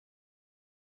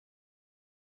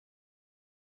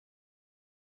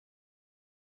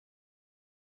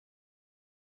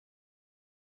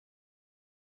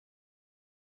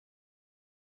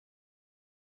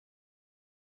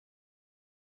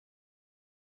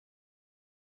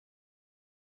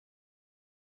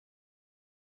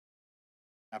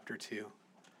Chapter 2.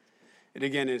 And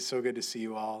again, it's so good to see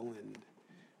you all. And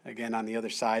again, on the other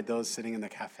side, those sitting in the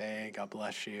cafe, God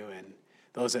bless you. And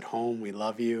those at home, we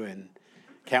love you and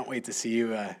can't wait to see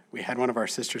you. We had one of our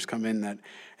sisters come in that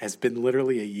has been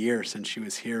literally a year since she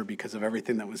was here because of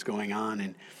everything that was going on.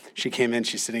 And she came in,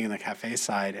 she's sitting in the cafe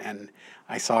side, and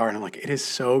I saw her and I'm like, it is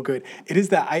so good. It is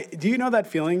that, do you know that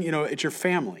feeling? You know, it's your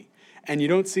family. And you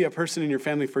don't see a person in your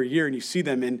family for a year and you see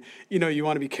them and, you know, you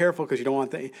want to be careful because you don't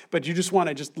want but you just want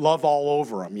to just love all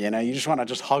over them, you know. You just want to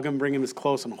just hug them, bring them as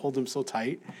close and hold them so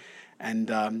tight. And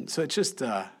so it's just,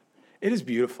 it is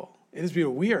beautiful. It is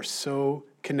beautiful. We are so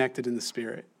connected in the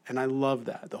Spirit. And I love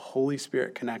that. The Holy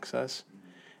Spirit connects us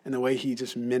and the way he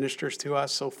just ministers to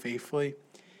us so faithfully.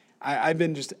 I've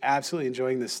been just absolutely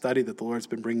enjoying this study that the Lord's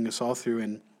been bringing us all through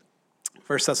in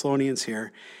 1 Thessalonians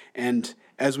here. And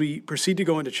as we proceed to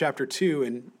go into chapter 2,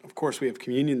 and of course we have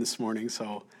communion this morning,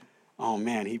 so, oh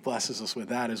man, he blesses us with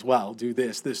that as well. Do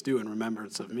this do in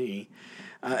remembrance of me.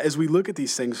 As we look at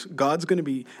these things, God's going to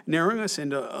be narrowing us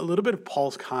into a little bit of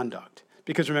Paul's conduct.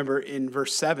 Because remember, in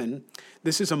verse 7,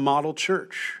 this is a model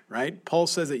church, right? Paul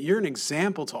says that you're an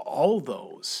example to all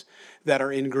those that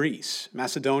are in Greece,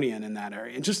 Macedonia, and in that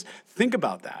area. And just think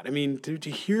about that. I mean, to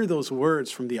hear those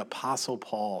words from the Apostle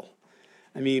Paul,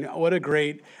 I mean, what a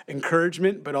great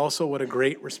encouragement, but also what a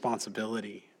great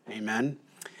responsibility. Amen.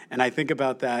 And I think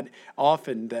about that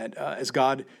often, that as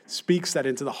God speaks that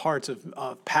into the hearts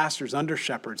of pastors, under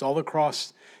shepherds, all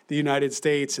across the United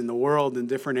States and the world in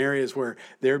different areas where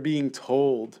they're being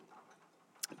told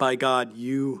by God,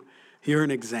 you're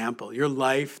an example. Your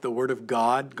life, the word of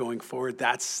God going forward,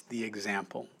 that's the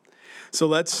example. So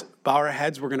let's bow our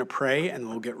heads. We're going to pray, and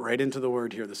we'll get right into the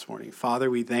word here this morning. Father,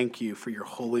 we thank you for your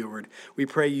holy word. We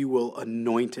pray you will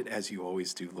anoint it as you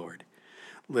always do, Lord.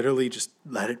 Literally just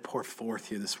let it pour forth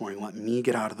here this morning. Let me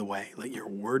get out of the way. Let your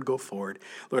word go forward.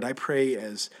 Lord, I pray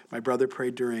as my brother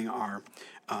prayed during our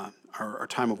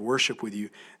time of worship with you,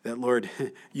 that, Lord,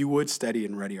 you would steady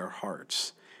and ready our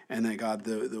hearts. And that, God,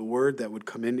 the word that would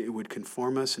come in, it would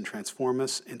conform us and transform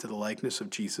us into the likeness of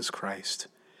Jesus Christ.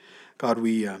 God,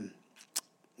 we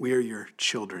are your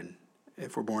children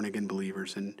if we're born again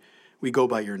believers, and we go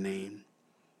by your name.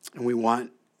 And we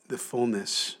want the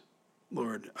fullness,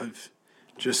 Lord, of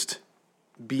just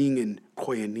being in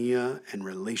koinonia and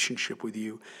relationship with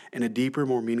you in a deeper,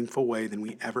 more meaningful way than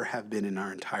we ever have been in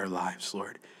our entire lives,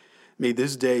 Lord. May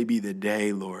this day be the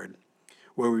day, Lord,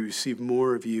 where we receive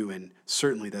more of you, and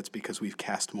certainly that's because we've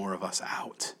cast more of us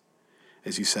out,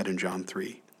 as you said in John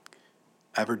 3.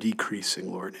 Ever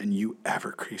decreasing, Lord, and you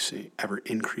ever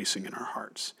increasing in our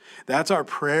hearts. That's our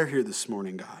prayer here this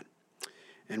morning, God.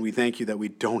 And we thank you that we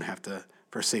don't have to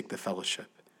forsake the fellowship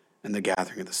and the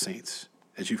gathering of the saints,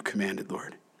 as you've commanded,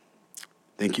 Lord.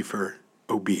 Thank you for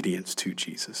obedience to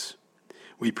Jesus.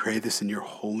 We pray this in your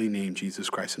holy name, Jesus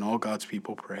Christ, and all God's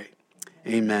people pray.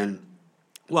 Amen.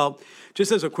 Well,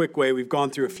 just as a quick way, we've gone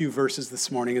through a few verses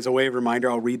this morning. As a way of reminder,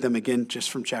 I'll read them again just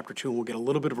from chapter 2, and we'll get a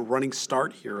little bit of a running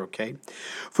start here, okay?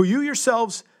 For you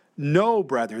yourselves know,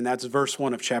 brethren, that's verse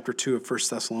 1 of chapter 2 of 1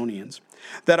 Thessalonians,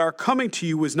 that our coming to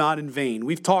you was not in vain.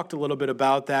 We've talked a little bit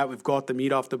about that. We've got the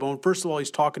meat off the bone. First of all,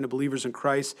 he's talking to believers in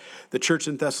Christ. The church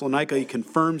in Thessalonica, he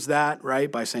confirms that, right,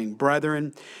 by saying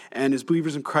brethren. And as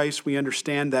believers in Christ, we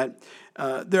understand that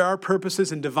there are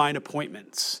purposes and divine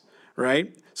appointments,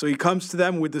 right? So he comes to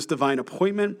them with this divine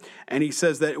appointment, and he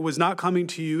says that it was not coming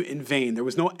to you in vain. There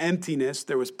was no emptiness.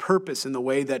 There was purpose in the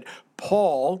way that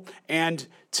Paul and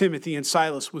Timothy and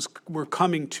Silas were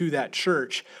coming to that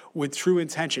church with true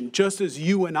intention. Just as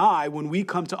you and I, when we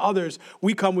come to others,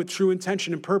 we come with true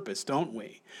intention and purpose, don't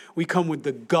we? We come with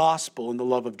the gospel and the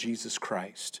love of Jesus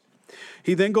Christ.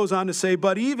 He then goes on to say,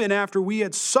 but even after we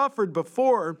had suffered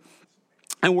before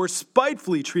and were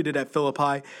spitefully treated at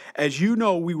Philippi, as you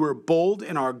know, we were bold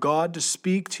in our God to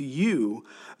speak to you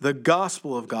the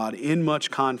gospel of God in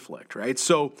much conflict, right?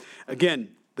 So again,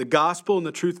 the gospel and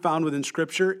the truth found within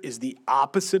Scripture is the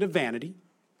opposite of vanity.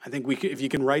 I think if you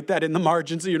can write that in the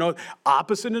margins, you know,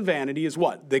 opposite of vanity is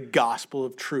what? The gospel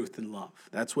of truth and love.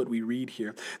 That's what we read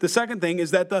here. The second thing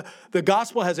is that the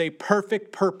gospel has a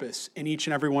perfect purpose in each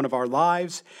and every one of our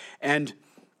lives. And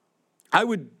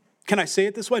can I say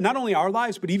it this way? Not only our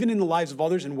lives, but even in the lives of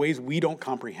others in ways we don't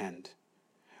comprehend.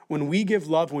 When we give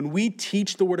love, when we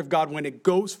teach the word of God, when it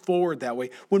goes forward that way,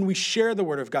 when we share the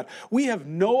word of God, we have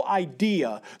no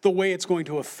idea the way it's going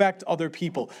to affect other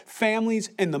people, families,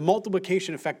 and the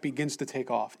multiplication effect begins to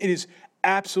take off. It is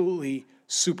absolutely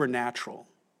supernatural.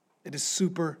 It is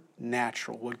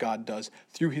supernatural what God does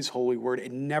through his holy word.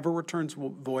 It never returns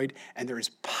void, and there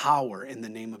is power in the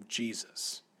name of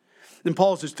Jesus. And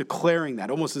Paul's just declaring that,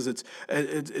 almost as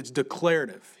it's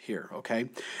declarative here, okay?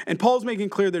 And Paul's making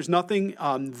clear there's nothing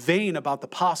vain about the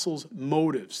apostles'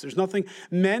 motives. There's nothing,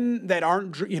 men that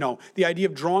aren't, the idea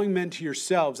of drawing men to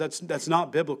yourselves, that's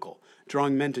not biblical.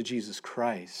 Drawing men to Jesus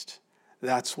Christ,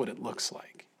 that's what it looks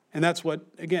like. And that's what,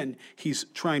 again, he's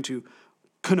trying to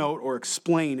connote or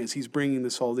explain as he's bringing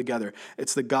this all together.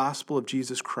 It's the gospel of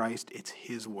Jesus Christ. It's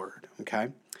his word, okay?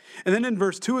 And then in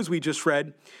verse 2, as we just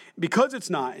read, because it's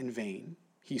not in vain,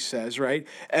 he says, right?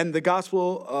 And the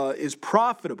gospel is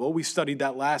profitable. We studied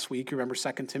that last week. You remember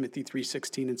 2 Timothy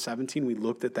 3:16 and 17. We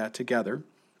looked at that together.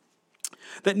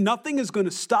 That nothing is going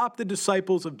to stop the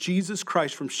disciples of Jesus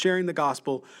Christ from sharing the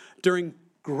gospel during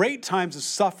great times of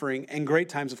suffering and great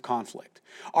times of conflict.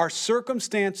 Our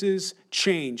circumstances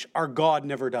change. Our God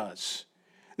never does.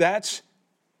 That's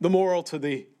the moral to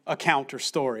the account or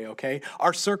story, okay?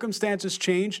 Our circumstances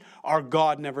change. Our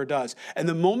God never does. And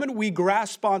the moment we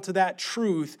grasp onto that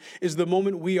truth is the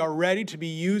moment we are ready to be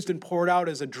used and poured out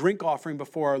as a drink offering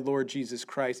before our Lord Jesus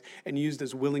Christ and used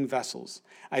as willing vessels.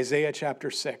 Isaiah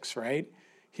chapter 6, right?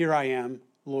 Here I am,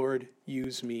 Lord,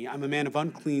 use me. I'm a man of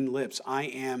unclean lips. I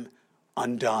am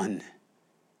undone.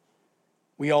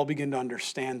 We all begin to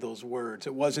understand those words.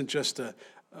 It wasn't just a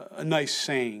nice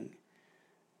saying,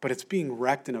 but it's being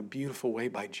wrecked in a beautiful way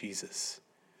by Jesus.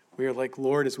 We are like,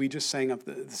 Lord, as we just sang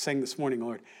this morning,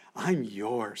 Lord, I'm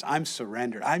yours. I'm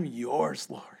surrendered. I'm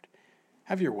yours, Lord.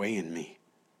 Have your way in me.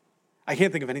 I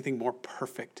can't think of anything more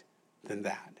perfect than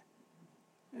that.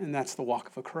 And that's the walk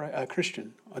of a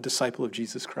Christian, a disciple of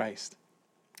Jesus Christ.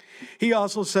 He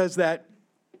also says that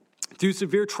through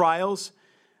severe trials,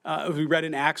 as we read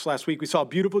in Acts last week, we saw a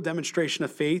beautiful demonstration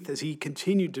of faith as he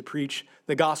continued to preach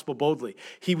the gospel boldly.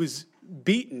 He was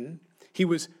beaten. He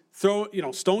was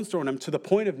stones thrown him to the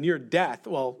point of near death.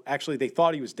 Well, actually, they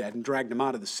thought he was dead and dragged him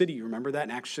out of the city. You remember that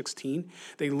in Acts 16?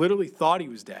 They literally thought he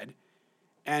was dead.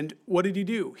 And what did he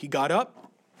do? He got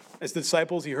up. As the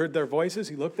disciples, he heard their voices.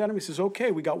 He looked at them. He says, okay,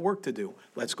 we got work to do.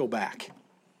 Let's go back.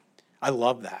 I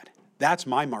love that. That's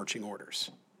my marching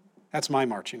orders. That's my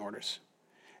marching orders.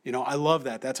 I love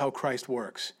that. That's how Christ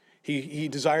works. He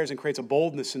desires and creates a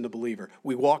boldness in the believer.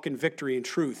 We walk in victory and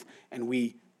truth, and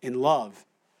we, in love,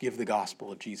 give the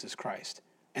gospel of Jesus Christ.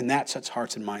 And that sets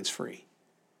hearts and minds free.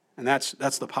 And that's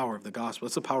the power of the gospel.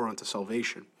 It's the power unto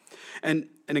salvation. And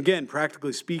again,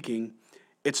 practically speaking,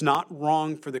 it's not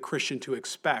wrong for the Christian to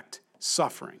expect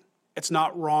suffering. It's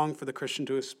not wrong for the Christian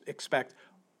to expect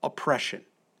oppression,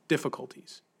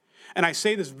 difficulties. And I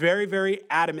say this very, very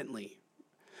adamantly,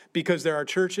 because there are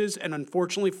churches and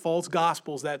unfortunately false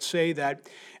gospels that say that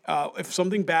if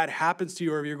something bad happens to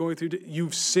you or if you're going through,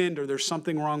 you've sinned or there's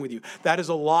something wrong with you. That is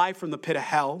a lie from the pit of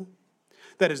hell.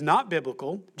 That is not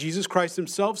biblical. Jesus Christ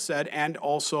himself said and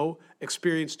also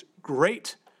experienced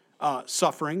great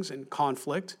sufferings and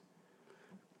conflict.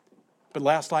 But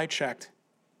last I checked,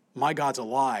 my God's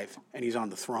alive and he's on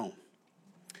the throne.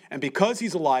 And because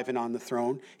he's alive and on the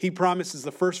throne, he promises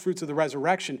the first fruits of the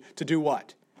resurrection to do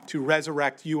what? To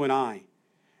resurrect you and I.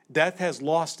 Death has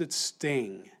lost its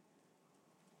sting,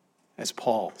 as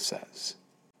Paul says.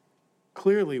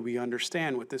 Clearly, we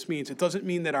understand what this means. It doesn't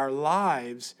mean that our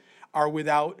lives are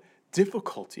without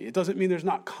difficulty. It doesn't mean there's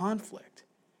not conflict.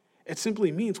 It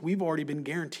simply means we've already been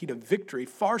guaranteed a victory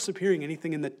far superior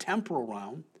anything in the temporal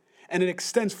realm, and it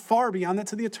extends far beyond that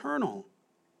to the eternal.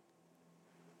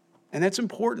 And that's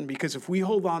important because if we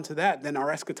hold on to that, then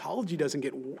our eschatology doesn't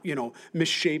get,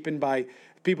 misshapen by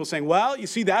people saying, well, you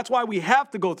see, that's why we have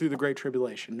to go through the Great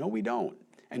Tribulation. No, we don't.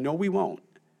 And no, we won't.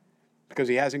 Because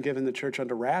he hasn't given the church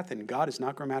unto wrath, and God is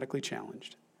not grammatically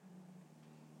challenged.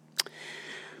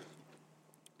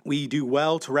 We do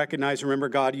well to recognize, remember,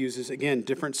 God uses, again,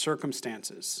 different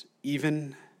circumstances,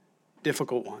 even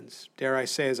difficult ones. Dare I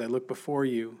say, as I look before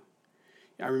you,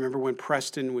 I remember when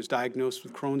Preston was diagnosed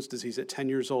with Crohn's disease at 10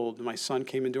 years old. My son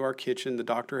came into our kitchen. The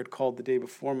doctor had called the day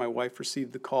before. My wife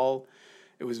received the call.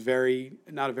 It was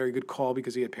not a very good call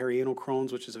because he had perianal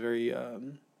Crohn's, which is a very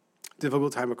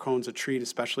difficult type of Crohn's to treat,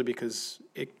 especially because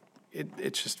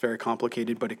it's just very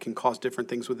complicated, but it can cause different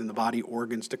things within the body,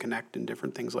 organs to connect and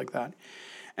different things like that.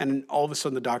 And all of a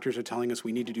sudden the doctors are telling us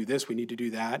we need to do this, we need to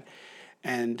do that.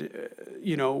 And,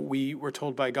 we were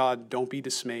told by God, don't be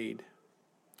dismayed.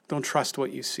 Don't trust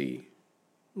what you see.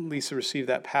 Lisa received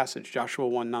that passage, Joshua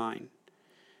 1:9.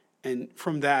 And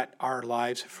from that, our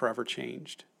lives have forever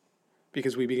changed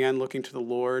because we began looking to the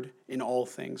Lord in all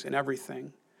things, in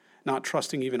everything, not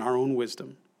trusting even our own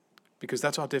wisdom, because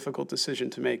that's a difficult decision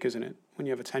to make, isn't it? When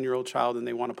you have a 10-year-old child and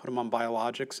they want to put them on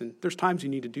biologics, and there's times you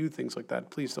need to do things like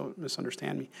that. Please don't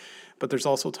misunderstand me. But there's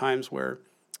also times where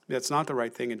that's not the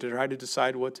right thing and to try to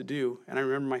decide what to do. And I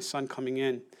remember my son coming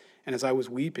in, And as I was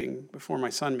weeping before my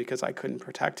son because I couldn't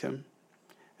protect him,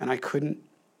 and I couldn't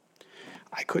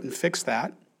fix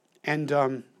that. And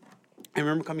I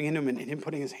remember coming into him and him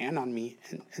putting his hand on me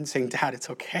and saying, Dad, it's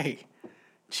okay.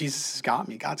 Jesus has got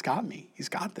me. God's got me. He's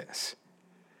got this.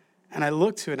 And I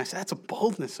looked to it and I said, that's a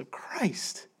boldness of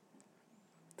Christ.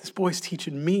 This boy's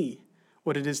teaching me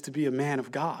what it is to be a man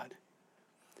of God.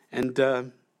 And,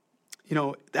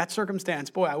 that circumstance,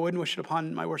 boy, I wouldn't wish it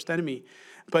upon my worst enemy.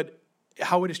 But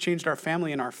how it has changed our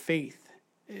family and our faith.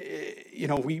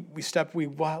 We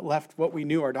left what we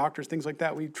knew, our doctors, things like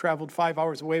that. We traveled 5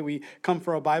 hours away. We come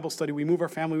for a Bible study. We move our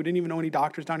family. We didn't even know any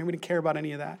doctors down here. We didn't care about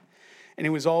any of that. And it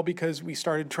was all because we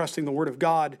started trusting the word of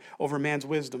God over man's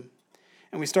wisdom.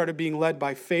 And we started being led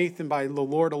by faith and by the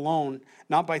Lord alone,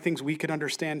 not by things we could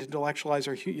understand, intellectualize,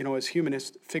 or, as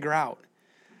humanists, figure out.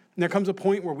 And there comes a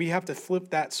point where we have to flip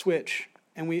that switch.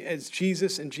 And we, as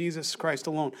Jesus and Jesus Christ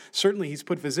alone, certainly he's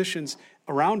put physicians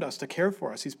around us to care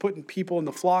for us. He's putting people in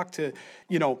the flock to,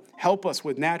 help us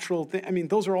with natural things. I mean,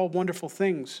 those are all wonderful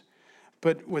things.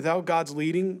 But without God's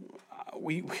leading,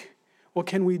 what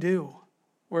can we do?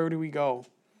 Where do we go?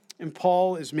 And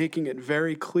Paul is making it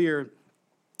very clear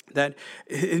that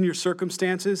in your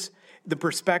circumstances, the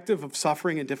perspective of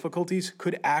suffering and difficulties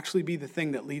could actually be the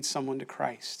thing that leads someone to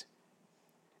Christ.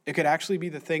 It could actually be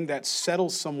the thing that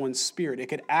settles someone's spirit. It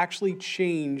could actually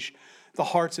change the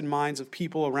hearts and minds of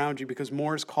people around you because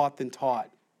more is caught than taught.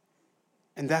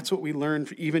 And that's what we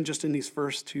learned even just in these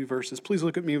first two verses. Please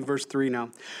look at me in verse 3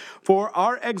 now. For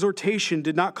our exhortation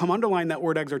did not come, underline that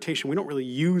word exhortation. We don't really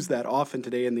use that often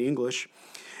today in the English.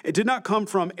 It did not come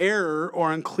from error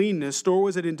or uncleanness, nor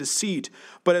was it in deceit.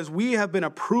 But as we have been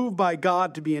approved by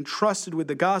God to be entrusted with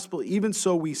the gospel, even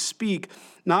so we speak,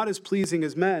 not as pleasing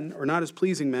as men, or not as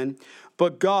pleasing men,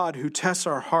 but God who tests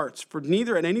our hearts. For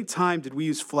neither at any time did we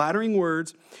use flattering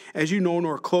words, as you know,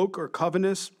 nor cloak or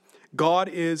covetousness. God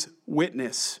is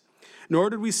witness.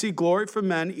 Nor did we seek glory from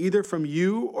men, either from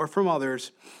you or from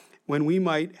others, when we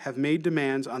might have made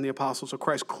demands on the apostles of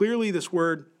Christ. Clearly this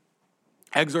word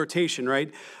exhortation, right?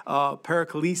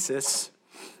 Paraklesis.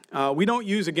 We don't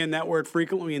use, again, that word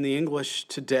frequently in the English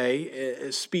today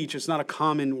as speech. It's not a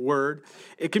common word.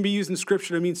 It can be used in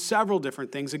Scripture to mean several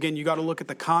different things. Again, you got to look at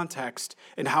the context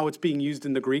and how it's being used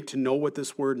in the Greek to know what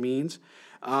this word means.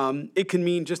 It can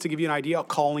mean, just to give you an idea, a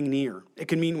calling near. It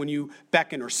can mean when you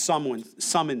beckon or summon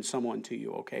someone to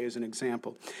you, okay, as an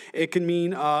example. It can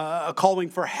mean a calling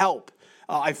for help.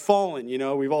 I've fallen,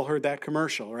 we've all heard that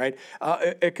commercial, right?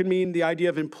 It can mean the idea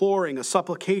of imploring, a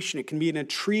supplication. It can be an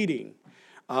entreating,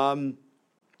 an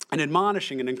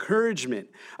admonishing, an encouragement,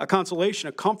 a consolation,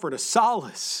 a comfort, a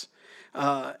solace,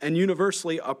 and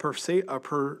universally a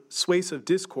persuasive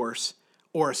discourse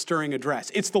or a stirring address.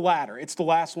 It's the latter. It's the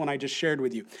last one I just shared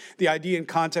with you. The idea in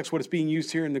context, what is being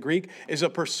used here in the Greek, is a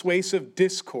persuasive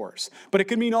discourse. But it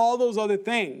can mean all those other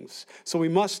things. So we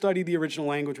must study the original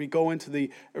language. We go into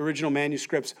the original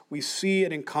manuscripts. We see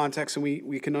it in context, and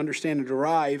we can understand and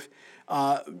derive,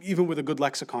 even with a good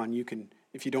lexicon.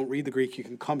 If you don't read the Greek, you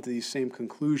can come to these same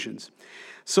conclusions.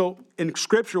 So in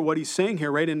Scripture, what he's saying here,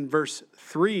 right in verse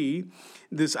 3,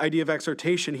 this idea of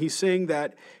exhortation, he's saying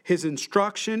that his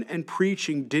instruction and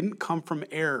preaching didn't come from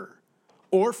error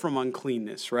or from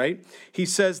uncleanness, right? He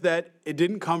says that it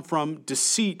didn't come from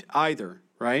deceit either,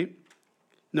 right?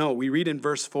 No, we read in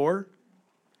verse 4,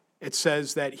 it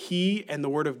says that he and the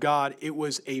word of God, it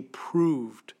was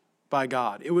approved by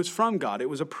God. It was from God. It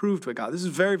was approved by God. This is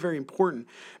very, very important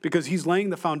because he's laying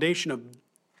the foundation of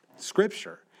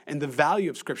Scripture and the value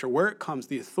of Scripture, where it comes,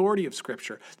 the authority of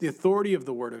Scripture, the authority of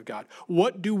the Word of God.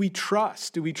 What do we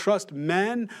trust? Do we trust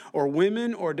men or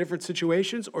women or different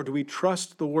situations, or do we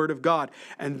trust the Word of God?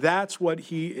 And that's what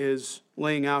he is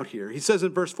laying out here. He says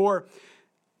in verse 4,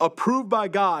 approved by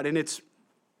God, and it's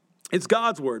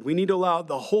God's Word. We need to allow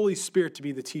the Holy Spirit to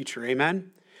be the teacher.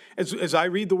 Amen? As I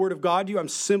read the Word of God to you, I'm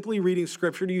simply reading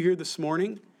Scripture to you here this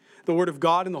morning. The Word of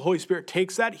God and the Holy Spirit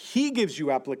takes that. He gives you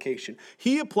application.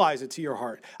 He applies it to your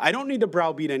heart. I don't need to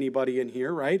browbeat anybody in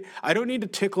here, right? I don't need to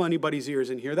tickle anybody's ears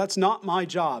in here. That's not my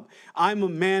job. I'm a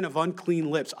man of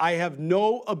unclean lips. I have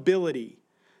no ability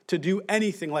to do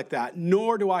anything like that,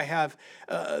 nor do I have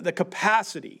the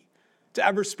capacity to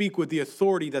ever speak with the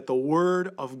authority that the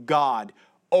Word of God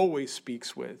always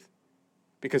speaks with,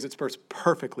 because it's burst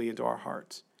perfectly into our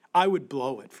hearts. I would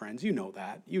blow it, friends. You know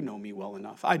that. You know me well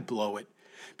enough. I'd blow it.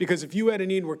 Because if you had a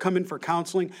need, we're coming for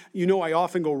counseling. You know, I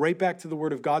often go right back to the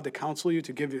Word of God to counsel you,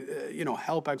 to give you,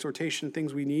 help, exhortation,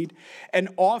 things we need. And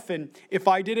often, if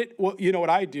I did it, well, you know what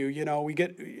I do?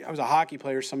 I was a hockey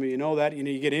player. Some of you know that.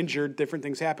 You get injured, different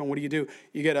things happen. What do?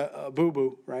 You get a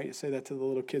boo-boo, right? You say that to the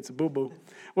little kids, a boo-boo.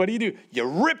 What do? You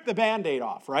rip the Band-Aid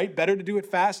off, right? Better to do it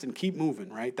fast and keep moving,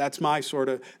 right? That's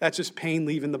just pain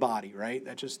leaving the body, right?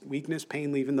 That's just weakness,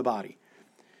 pain leaving the body.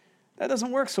 That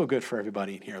doesn't work so good for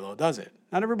everybody in here, though, does it?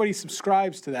 Not everybody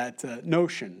subscribes to that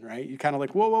notion, right? You're kind of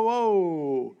like, whoa, whoa,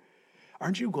 whoa.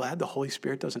 Aren't you glad the Holy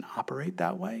Spirit doesn't operate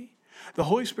that way? The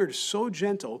Holy Spirit is so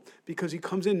gentle because he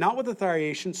comes in not with a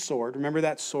theriation sword. Remember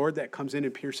that sword that comes in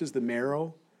and pierces the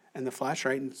marrow and the flesh,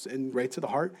 right? And right to the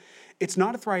heart. It's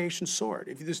not a theriation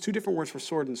sword. There's two different words for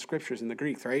sword in the scriptures in the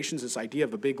Greek. Theriation is this idea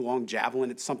of a big, long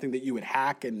javelin. It's something that you would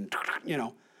hack and,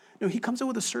 No, he comes in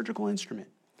with a surgical instrument.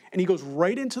 And he goes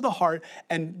right into the heart,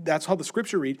 and that's how the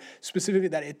scripture read, specifically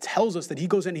that it tells us that he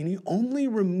goes in and he only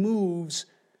removes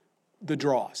the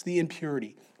dross, the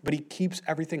impurity, but he keeps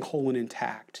everything whole and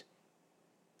intact.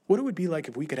 What it would be like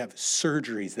if we could have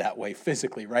surgeries that way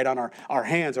physically, right, on our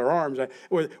hands, our arms, right?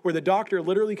 where the doctor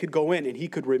literally could go in and he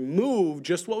could remove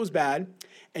just what was bad,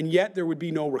 and yet there would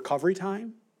be no recovery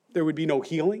time. There would be no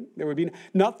healing. There would be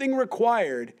nothing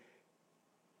required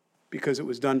because it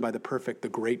was done by the perfect, the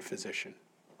great physician,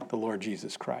 the Lord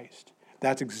Jesus Christ.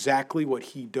 That's exactly what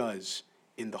he does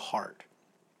in the heart.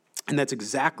 And that's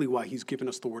exactly why he's given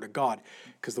us the Word of God,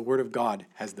 because the Word of God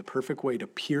has the perfect way to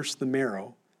pierce the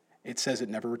marrow. It says it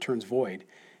never returns void,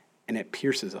 and it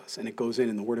pierces us, and it goes in,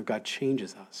 and the Word of God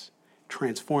changes us,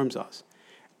 transforms us.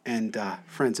 And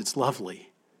friends, it's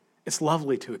lovely. It's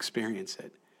lovely to experience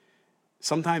it.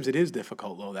 Sometimes it is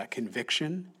difficult, though, that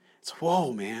conviction. It's,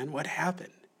 whoa, man, what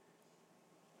happened?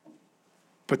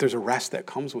 But there's a rest that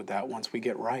comes with that once we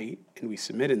get right and we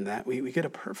submit in that. We get a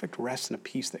perfect rest and a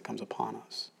peace that comes upon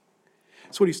us.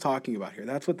 That's what he's talking about here.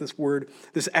 That's what this word,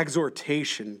 this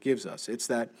exhortation gives us. It's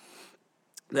that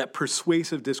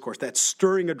persuasive discourse, that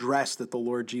stirring address that the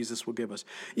Lord Jesus will give us.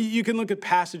 You can look at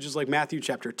passages like Matthew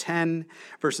chapter 10,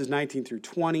 verses 19 through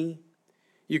 20.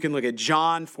 You can look at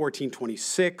John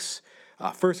 14:26,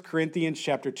 1 Corinthians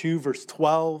chapter 2, verse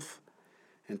 12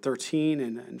 and 13,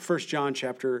 and 1 John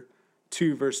chapter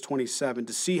 2, verse 27,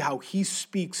 to see how he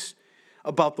speaks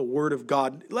about the Word of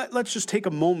God. Let's just take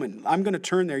a moment. I'm going to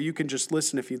turn there. You can just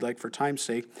listen if you'd like for time's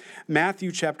sake.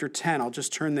 Matthew chapter 10, I'll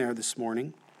just turn there this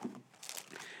morning.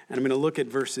 And I'm going to look at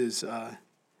verses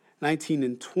 19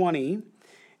 and 20.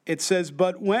 It says,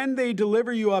 "But when they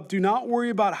deliver you up, do not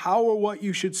worry about how or what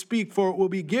you should speak, for it will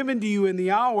be given to you in the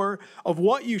hour of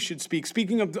what you should speak."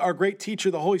 Speaking of our great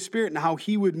teacher, the Holy Spirit, and how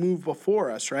he would move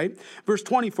before us, right? Verse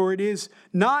 20, "For it is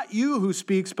not you who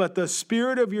speaks, but the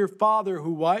Spirit of your Father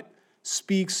who what?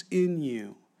 Speaks in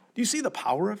you." Do you see the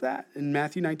power of that in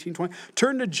Matthew 19:20?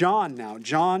 Turn to John now.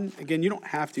 John, again, you don't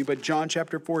have to, but John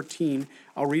chapter 14.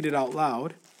 I'll read it out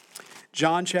loud.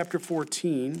 John chapter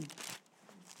 14.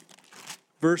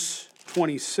 Verse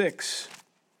 26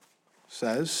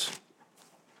 says,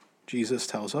 Jesus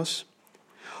tells us,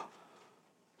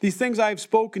 "These things I have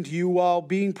spoken to you while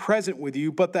being present with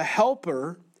you, but the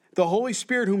Helper, the Holy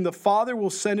Spirit, whom the Father will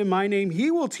send in my name,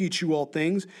 he will teach you all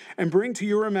things and bring to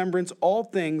your remembrance all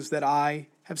things that I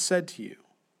have said to you."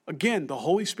 Again, the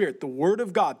Holy Spirit, the Word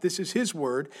of God, this is his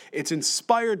word. It's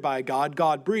inspired by God,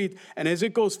 God breathed. And as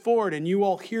it goes forward and you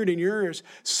all hear it in your ears,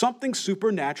 something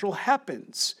supernatural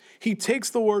happens. He takes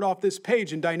the word off this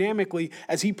page and dynamically,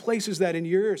 as he places that in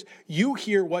your ears, you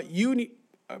hear what you need.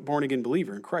 Born-again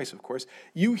believer in Christ, of course.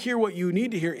 You hear what you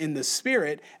need to hear in the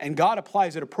Spirit, and God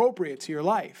applies it appropriate to your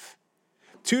life.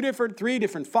 2 different, 3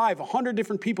 different, 5, 100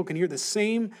 different people can hear the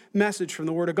same message from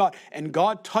the Word of God, and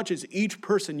God touches each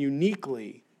person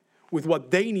uniquely with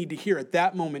what they need to hear at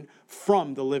that moment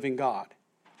from the living God.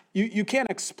 You can't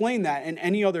explain that in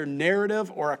any other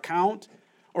narrative or account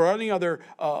or any other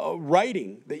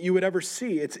writing that you would ever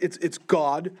see. It's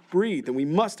God-breathed, and we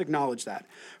must acknowledge that.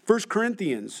 1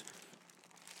 Corinthians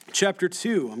chapter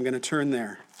 2, I'm going to turn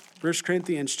there. 1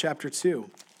 Corinthians chapter 2.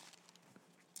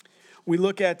 We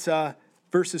look at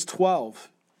verses 12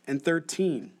 and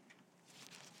 13.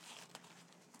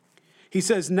 He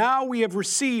says, "Now we have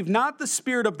received not the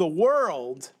spirit of the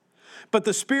world, but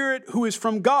the Spirit who is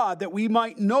from God, that we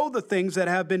might know the things that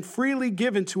have been freely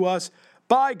given to us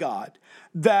by God,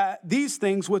 that these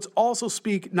things which also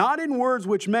speak not in words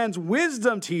which man's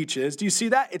wisdom teaches." Do you see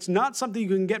that? It's not something you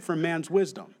can get from man's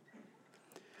wisdom,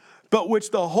 but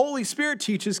which the Holy Spirit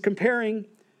teaches, comparing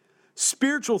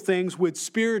spiritual things with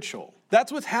spiritual.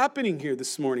 That's what's happening here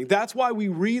this morning. That's why we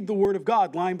read the Word of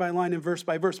God line by line and verse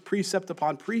by verse, precept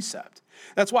upon precept.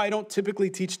 That's why I don't typically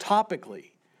teach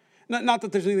topically. Not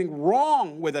that there's anything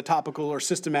wrong with a topical or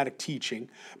systematic teaching,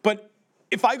 but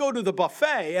if I go to the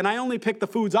buffet and I only pick the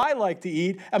foods I like to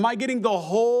eat, am I getting the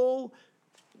whole,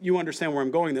 you understand where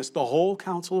I'm going this, the whole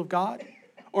counsel of God?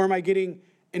 Or am I getting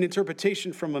an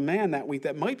interpretation from a man that week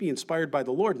that might be inspired by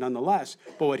the Lord nonetheless,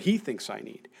 but what he thinks I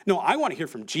need? No, I want to hear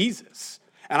from Jesus.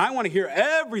 And I want to hear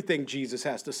everything Jesus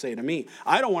has to say to me.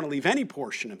 I don't want to leave any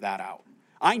portion of that out.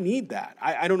 I need that.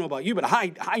 I don't know about you, but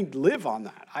I live on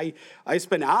that. I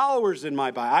spend hours in my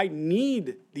Bible. I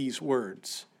need these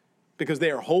words because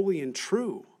they are holy and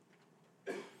true.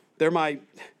 They're my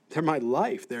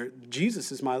life.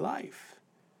 Jesus is my life.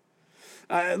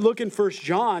 Look in 1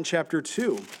 John chapter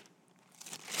 2.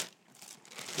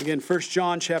 Again, 1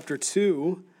 John chapter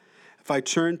 2, if I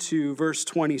turn to verse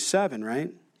 27,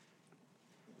 right?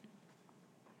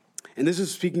 And this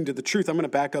is speaking to the truth. I'm going to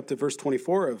back up to verse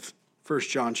 24 of 1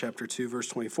 John chapter 2, verse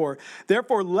 24.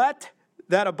 Therefore, let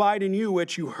that abide in you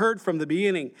which you heard from the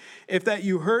beginning. If that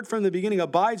you heard from the beginning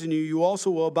abides in you, you also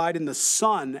will abide in the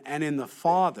Son and in the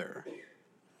Father.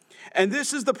 And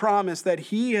this is the promise that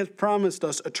he has promised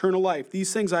us eternal life.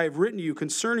 These things I have written to you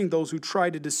concerning those who try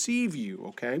to deceive you,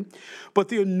 okay? But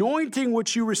the anointing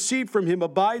which you received from him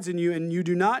abides in you, and you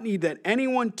do not need that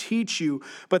anyone teach you,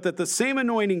 but that the same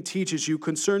anointing teaches you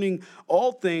concerning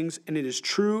all things, and it is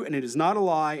true, and it is not a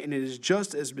lie, and it is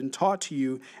just as been taught to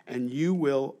you, and you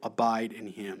will abide in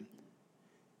him.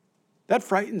 That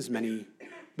frightens many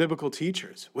biblical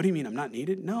teachers. What do you mean I'm not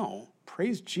needed? No,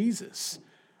 praise Jesus.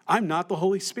 I'm not the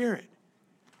Holy Spirit.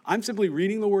 I'm simply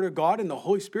reading the Word of God, and the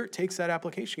Holy Spirit takes that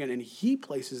application and he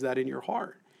places that in your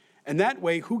heart. And that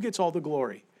way, who gets all the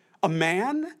glory? A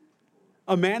man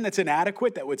that's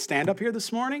inadequate that would stand up here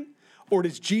this morning? Or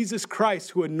does Jesus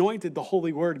Christ, who anointed the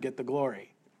Holy Word, get the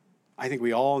glory? I think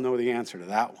we all know the answer to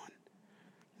that one.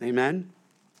 Amen?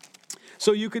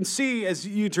 So you can see, as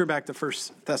you turn back to 1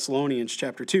 Thessalonians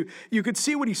chapter 2, you could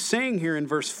see what he's saying here in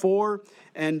verse 4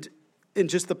 and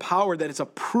just the power that it's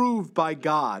approved by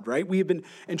God, right? We have been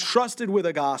entrusted with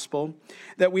a gospel,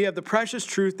 that we have the precious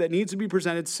truth that needs to be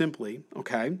presented simply,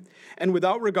 okay, and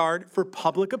without regard for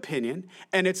public opinion,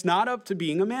 and it's not up to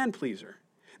being a man-pleaser.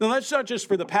 Now, that's not just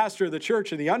for the pastor of the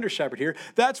church or the under-shepherd here.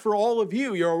 That's for all of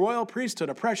you. You're a royal priesthood,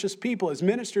 a precious people, as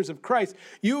ministers of Christ.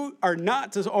 You are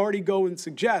not to already go and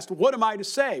suggest, what am I to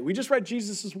say? We just read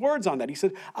Jesus' words on that. He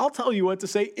said, I'll tell you what to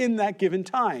say in that given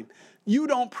time. You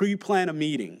don't pre-plan a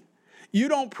meeting. You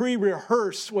don't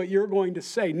pre-rehearse what you're going to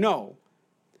say. No.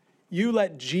 You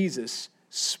let Jesus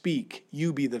speak.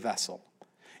 You be the vessel.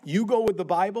 You go with the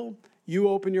Bible, you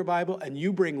open your Bible, and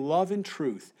you bring love and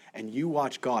truth, and you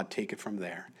watch God take it from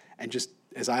there. And just,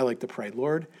 as I like to pray,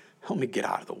 Lord, help me get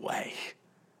out of the way.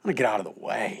 I'm going to get out of the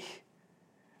way.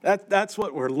 That's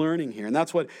what we're learning here, and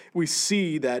that's what we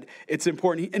see that it's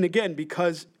important. And again,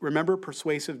 because, remember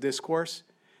persuasive discourse?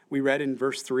 We read in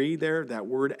verse 3 there, that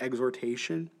word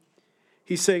exhortation.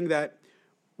 He's saying that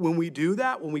when we do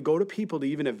that, when we go to people to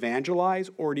even evangelize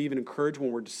or to even encourage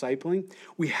when we're discipling,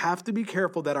 we have to be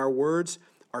careful that our words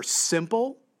are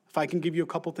simple. If I can give you a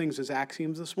couple things as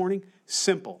axioms this morning,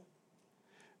 simple.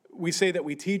 We say that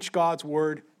we teach God's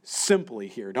word simply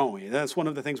here, don't we? That's one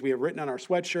of the things we have written on our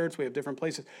sweatshirts. We have different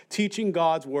places. Teaching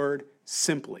God's word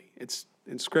simply. It's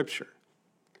in Scripture,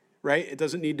 right? It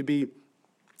doesn't need to be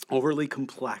overly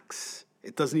complex.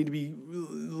 It doesn't need to be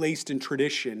laced in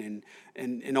tradition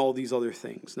and all these other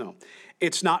things. No,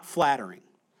 it's not flattering.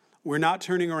 We're not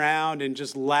turning around and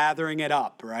just lathering it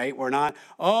up, right? We're not,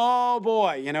 oh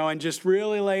boy, and just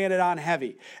really laying it on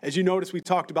heavy. As you notice, we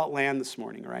talked about land this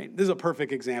morning, right? This is a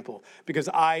perfect example because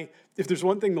if there's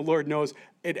one thing the Lord knows,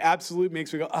 it absolutely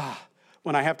makes me go,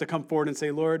 when I have to come forward and say,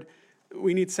 Lord,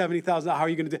 we need $70,000. How are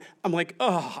you going to do it? I'm like,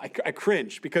 I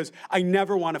cringe because I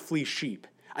never want to fleece sheep.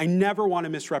 I never want to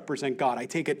misrepresent God. I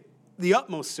take it the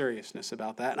utmost seriousness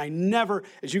about that. And I never,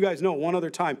 as you guys know, one other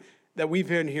time that we've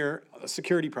been here, a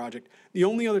security project, the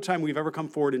only other time we've ever come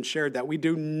forward and shared that, we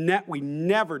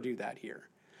never do that here,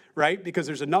 right? Because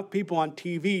there's enough people on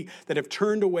TV that have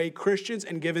turned away Christians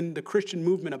and given the Christian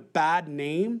movement a bad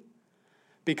name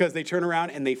because they turn around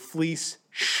and they fleece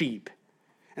sheep.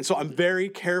 And so I'm very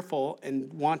careful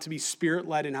and want to be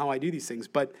Spirit-led in how I do these things.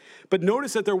 But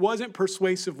notice that there wasn't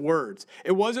persuasive words.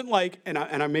 It wasn't like, and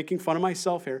I'm making fun of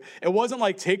myself here, it wasn't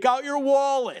like, take out your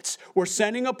wallets. We're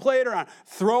sending a plate around.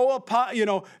 Throw a pot,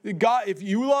 God, if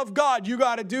you love God, you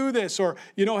got to do this. Or,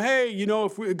 hey,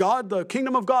 if the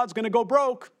kingdom of God's going to go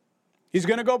broke. He's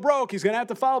going to go broke. He's going to have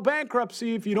to file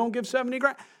bankruptcy if you don't give 70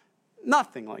 grand.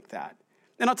 Nothing like that.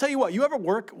 And I'll tell you what, you ever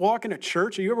walk in a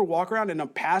church or you ever walk around and a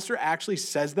pastor actually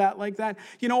says that like that?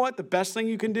 You know what? The best thing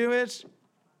you can do is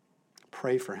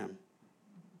pray for him.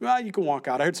 Well, you can walk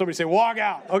out. I heard somebody say, walk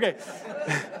out. Okay.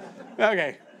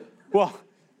 Okay. Well,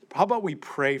 how about we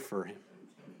pray for him?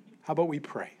 How about we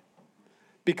pray?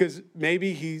 Because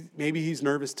maybe he's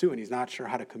nervous too and he's not sure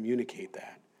how to communicate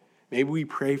that. Maybe we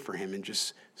pray for him and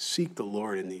just seek the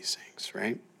Lord in these things,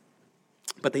 right?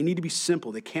 But they need to be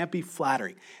simple. They can't be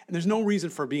flattering. And there's no reason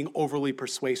for being overly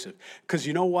persuasive. Because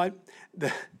you know what?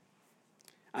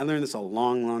 I learned this a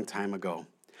long, long time ago.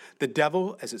 The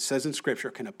devil, as it says in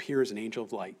Scripture, can appear as an angel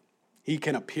of light. He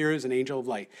can appear as an angel of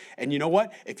light. And you know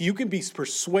what? If you can be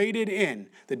persuaded in,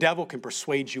 the devil can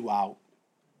persuade you out.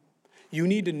 You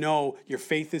need to know your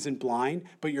faith isn't blind,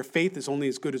 but your faith is only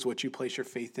as good as what you place your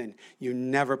faith in. You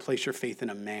never place your faith in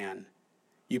a man.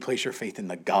 You place your faith in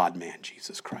the God-man,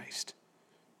 Jesus Christ.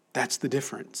 That's the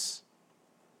difference.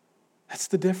 That's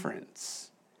the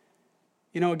difference.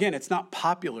 You know, again, it's not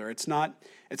popular. It's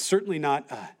certainly not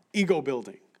ego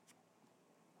building,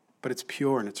 but it's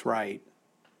pure and it's right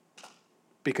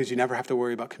because you never have to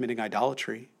worry about committing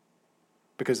idolatry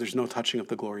because there's no touching of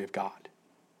the glory of God.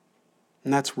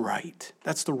 And that's right.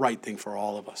 That's the right thing for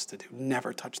all of us to do.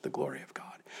 Never touch the glory of God.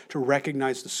 To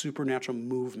recognize the supernatural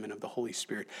movement of the Holy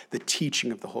Spirit, the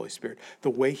teaching of the Holy Spirit, the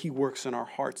way he works in our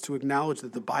hearts, to acknowledge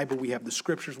that the Bible we have, the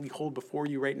scriptures we hold before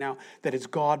you right now, that it's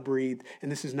God-breathed,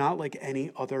 and this is not like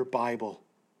any other Bible.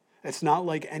 It's not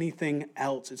like anything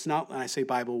else. It's not, when I say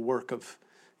Bible, work of,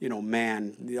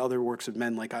 man, the other works of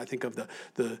men, like I think of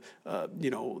the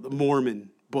Mormon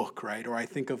book, right? Or I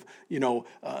think of,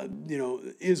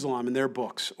 Islam and their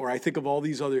books, or I think of all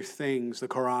these other things, the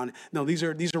Quran. No, these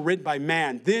are written by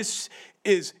man. This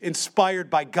is inspired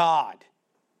by God.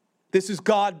 This is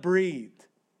God-breathed.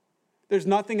 There's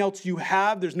nothing else you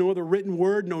have. There's no other written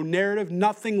word, no narrative,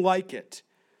 nothing like it.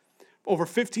 Over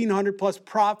 1,500 plus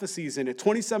prophecies in it.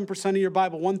 27% of your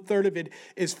Bible, 1/3 of it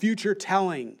is future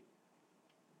telling.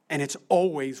 And it's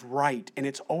always right. And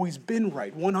it's always been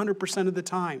right, 100% of the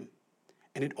time.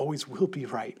 And it always will be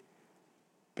right.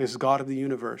 Because God of the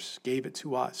universe gave it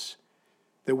to us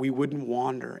that we wouldn't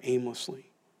wander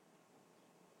aimlessly,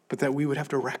 but that we would have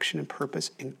direction and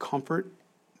purpose and comfort,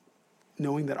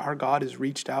 knowing that our God has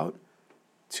reached out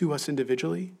to us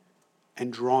individually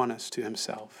and drawn us to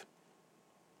himself.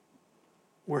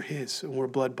 We're his and we're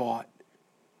blood bought.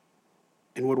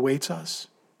 And what awaits us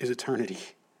is eternity.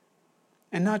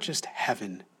 And not just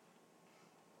heaven.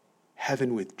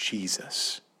 Heaven with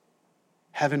Jesus.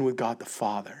 Heaven with God the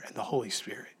Father and the Holy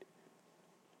Spirit.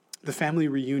 The family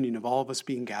reunion of all of us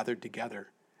being gathered together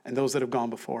and those that have gone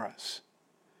before us.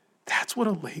 That's what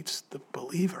awaits the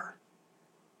believer.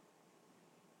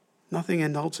 Nothing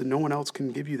else and no one else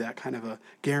can give you that kind of a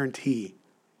guarantee,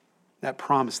 that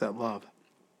promise, that love.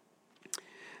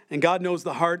 And God knows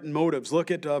the heart and motives. Look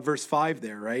at verse 5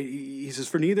 there, right? He says,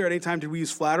 for neither at any time did we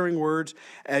use flattering words,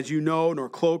 as you know, nor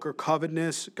cloak or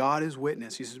covetousness. God is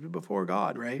witness. He says, before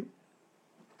God, right?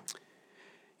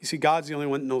 You see, God's the only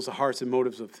one that knows the hearts and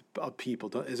motives of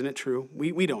people. Isn't it true?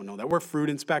 We don't know that. We're fruit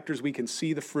inspectors. We can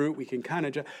see the fruit. We can kind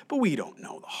of judge, but we don't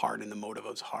know the heart and the motive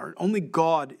of his heart. Only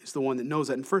God is the one that knows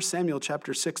that. In 1 Samuel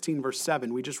chapter 16, verse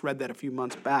 7, we just read that a few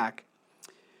months back.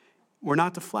 We're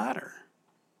not to flatter.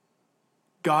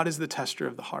 God is the tester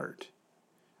of the heart.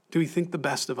 Do we think the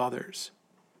best of others?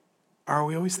 Or are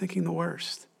we always thinking the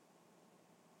worst?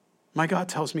 My God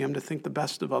tells me I'm to think the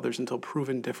best of others until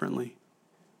proven differently.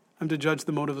 I'm to judge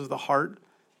the motives of the heart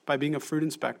by being a fruit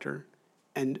inspector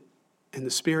and in the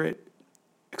spirit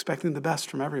expecting the best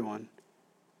from everyone.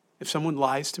 If someone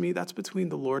lies to me, that's between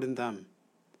the Lord and them.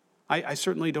 I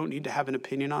certainly don't need to have an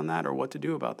opinion on that or what to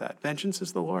do about that. Vengeance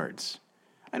is the Lord's.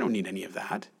 I don't need any of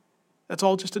that. That's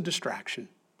all just a distraction.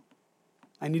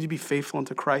 I need to be faithful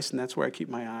unto Christ, and that's where I keep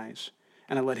my eyes.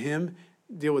 And I let him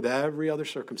deal with every other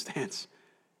circumstance.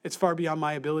 It's far beyond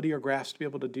my ability or grasp to be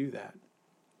able to do that.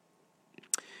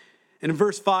 And in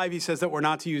verse 5, he says that we're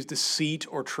not to use deceit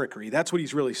or trickery. That's what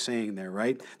he's really saying there,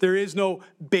 right? There is no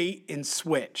bait and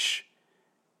switch.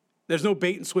 There's no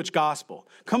bait and switch gospel.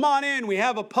 Come on in. We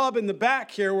have a pub in the back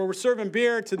here where we're serving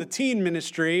beer to the teen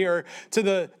ministry or to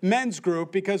the men's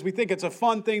group because we think it's a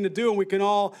fun thing to do and we can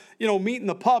all, meet in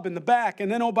the pub in the back.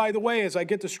 And then, oh, by the way, as I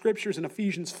get to scriptures in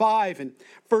Ephesians 5 and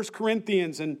 1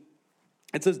 Corinthians, and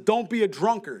it says, don't be a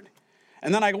drunkard.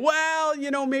 And then I go,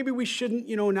 well, maybe we shouldn't,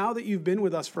 now that you've been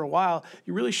with us for a while,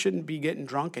 you really shouldn't be getting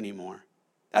drunk anymore.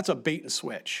 That's a bait and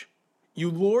switch. You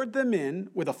lured them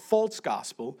in with a false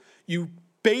gospel. You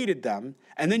baited them,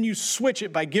 and then you switch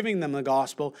it by giving them the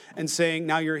gospel and saying,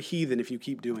 now you're a heathen if you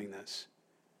keep doing this.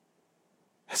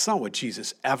 That's not what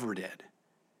Jesus ever did.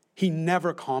 He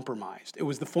never compromised. It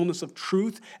was the fullness of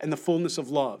truth and the fullness of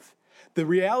love. The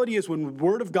reality is when the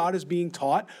word of God is being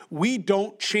taught, we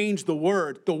don't change the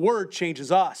word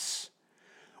changes us.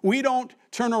 We don't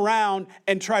turn around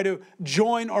and try to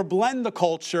join or blend the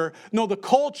culture. No, the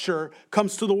culture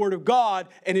comes to the word of God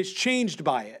and is changed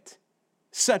by it,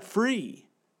 set free.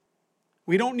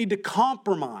 We don't need to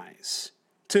compromise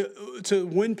to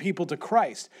win people to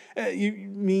Christ.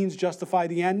 Means justify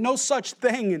the end. No such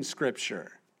thing in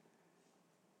Scripture.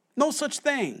 No such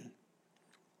thing.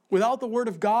 Without the word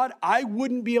of God, I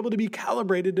wouldn't be able to be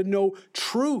calibrated to know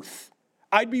truth.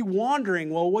 I'd be wondering,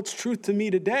 well, what's truth to me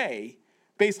today?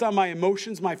 Based on my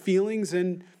emotions, my feelings,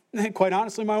 and quite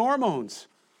honestly, my hormones.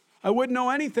 I wouldn't know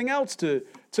anything else to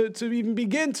even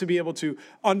begin to be able to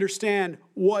understand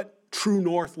what true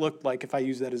north looked like if I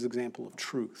use that as an example of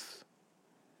truth.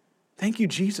 Thank you,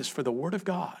 Jesus, for the word of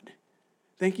God.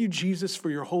 Thank you, Jesus, for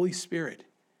your Holy Spirit.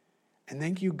 And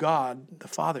thank you, God, the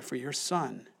Father, for your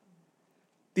Son.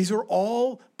 These are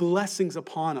all blessings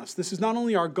upon us. This is not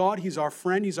only our God, he's our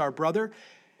friend, he's our brother.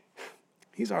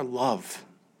 He's our love.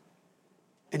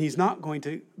 And he's not going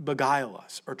to beguile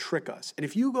us or trick us. And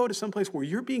if you go to some place where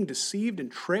you're being deceived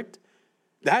and tricked,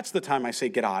 that's the time I say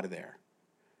get out of there.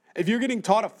 If you're getting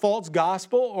taught a false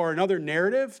gospel or another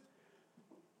narrative,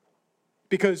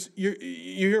 because you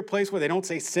hear a place where they don't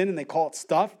say sin and they call it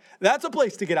stuff, that's a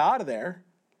place to get out of there.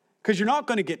 Because you're not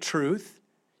going to get truth.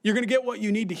 You're going to get what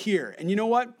you need to hear. And you know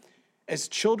what? As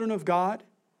children of God,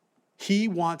 he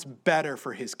wants better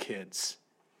for his kids.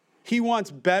 He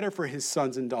wants better for his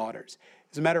sons and daughters.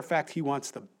 As a matter of fact, he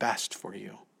wants the best for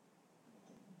you.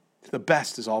 The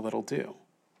best is all that'll do.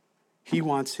 He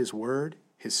wants his word,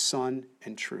 his son,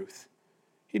 and truth.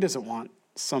 He doesn't want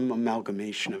some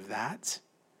amalgamation of that.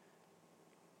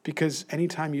 Because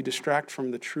anytime you distract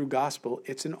from the true gospel,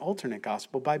 it's an alternate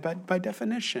gospel by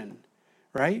definition,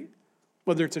 right?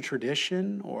 Whether it's a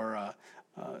tradition or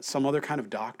some other kind of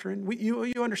doctrine.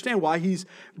 You understand why he's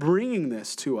bringing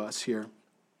this to us here.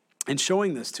 And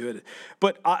showing this to it.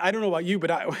 But I don't know about you,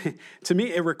 but to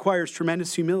me, it requires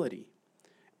tremendous humility.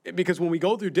 Because when we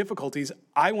go through difficulties,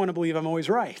 I want to believe I'm always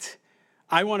right.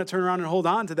 I want to turn around and hold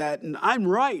on to that, and I'm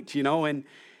right, and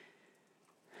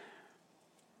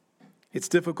it's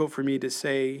difficult for me to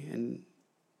say and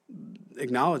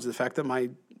acknowledge the fact that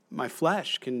my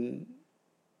flesh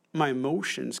my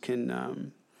emotions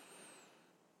can,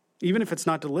 even if it's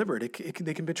not deliberate,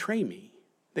 they can betray me.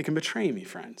 They can betray me,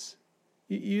 friends.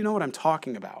 You know what I'm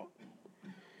talking about.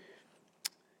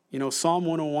 Psalm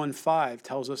 101:5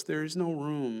 tells us there is no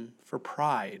room for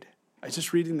pride. I was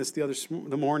just reading this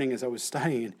the morning as I was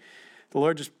studying. The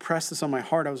Lord just pressed this on my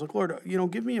heart. I was like, Lord,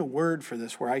 give me a word for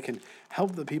this where I can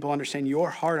help the people understand your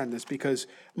heart on this, because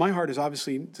my heart is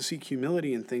obviously to seek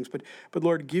humility and things. But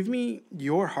Lord, give me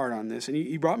your heart on this. And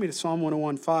he brought me to Psalm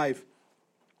 101:5.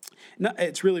 No,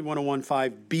 it's really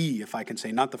 101:5b, if I can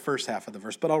say, not the first half of the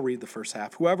verse, but I'll read the first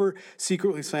half. Whoever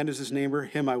secretly slanders his neighbor,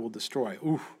 him I will destroy.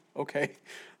 Ooh, okay.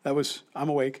 I'm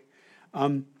awake.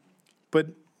 But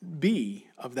B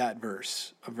of that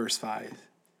verse, of verse 5,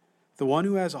 the one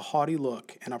who has a haughty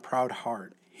look and a proud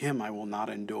heart, him I will not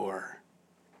endure.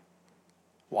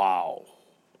 Wow.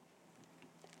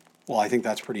 Well, I think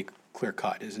that's pretty clear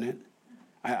cut, isn't it?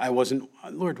 I wasn't,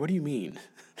 Lord, what do you mean?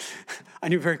 I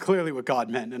knew very clearly what God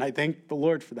meant, and I thank the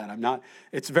Lord for that.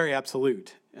 It's very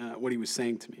absolute, what he was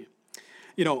saying to me.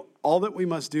 All that we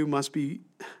must do must be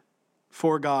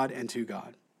for God and to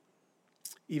God.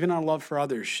 Even our love for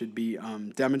others should be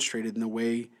demonstrated in the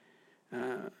way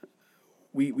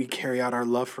we carry out our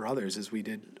love for others as we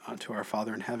did to our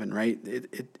Father in heaven, right?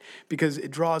 Because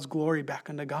it draws glory back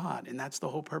unto God, and that's the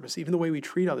whole purpose. Even the way we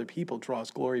treat other people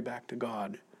draws glory back to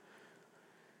God.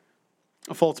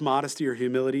 A false modesty or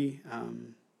humility,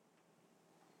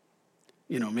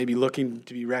 maybe looking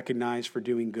to be recognized for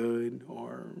doing good,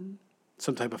 or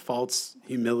some type of false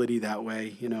humility that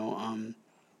way,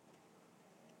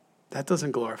 that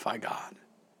doesn't glorify God.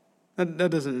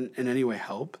 That doesn't in any way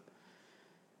help.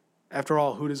 After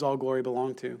all, who does all glory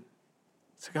belong to?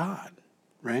 It's God,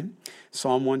 right?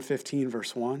 Psalm 115,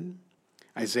 verse 1.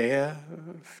 Isaiah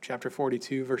chapter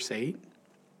 42, verse 8.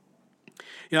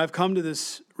 I've come to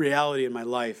this reality in my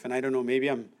life, and I don't know, maybe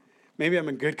I'm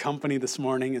in good company this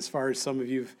morning as far as some of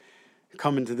you've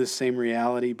come into this same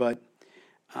reality, but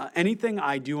anything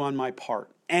I do on my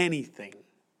part, anything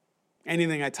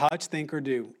I touch, think, or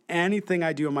do, anything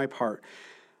I do on my part,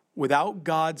 without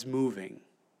God's moving,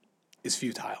 is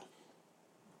futile.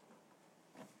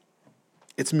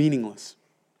 It's meaningless.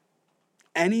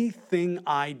 Anything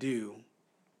I do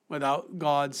without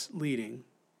God's leading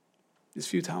is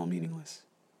futile and meaningless.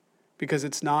 Because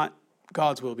it's not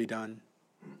God's will be done.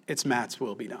 It's Matt's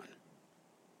will be done.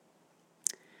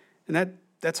 And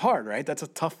that's hard, right? That's a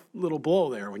tough little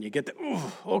blow there when you get the,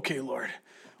 oh, okay, Lord.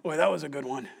 Boy, that was a good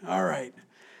one. All right.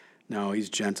 No, he's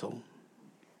gentle.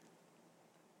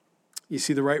 You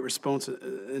see, the right response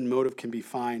and motive can be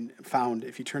found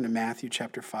if you turn to Matthew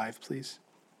chapter 5, please.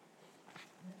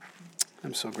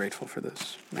 I'm so grateful for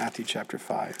this. Matthew chapter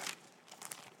 5.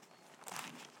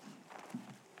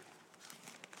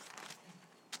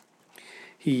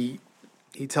 He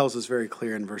tells us very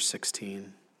clear in verse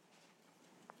 16.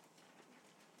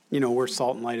 You know, we're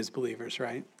salt and light as believers,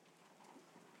 right?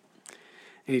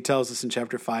 And he tells us in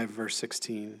chapter 5, verse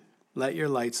 16, let your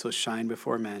light so shine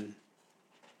before men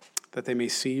that they may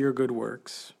see your good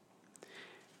works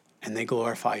and they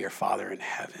glorify your Father in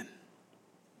heaven.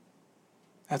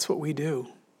 That's what we do.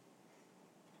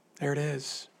 There it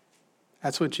is.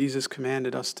 That's what Jesus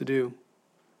commanded us to do.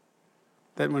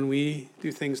 That when we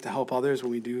do things to help others,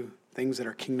 when we do things that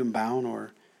are kingdom bound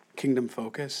or kingdom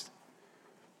focused,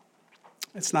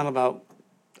 it's not about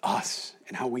us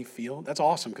and how we feel. That's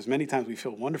awesome, because many times we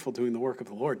feel wonderful doing the work of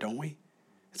the Lord, don't we?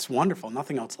 It's wonderful.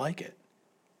 Nothing else like it.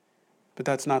 But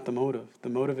that's not the motive. The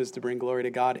motive is to bring glory to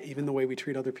God, even the way we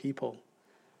treat other people.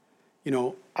 You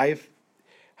know,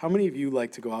 how many of you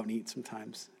like to go out and eat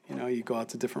sometimes? You know, you go out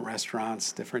to different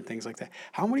restaurants, different things like that.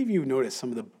 How many of you notice some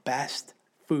of the best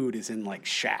food is in like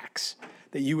shacks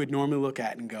that you would normally look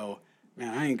at and go,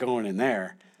 man, I ain't going in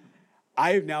there?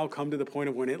 I've now come to the point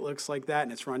of when it looks like that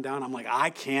and it's run down, I'm like, I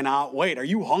cannot wait. Are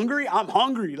you hungry? I'm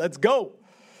hungry. Let's go.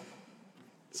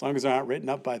 As long as they're not written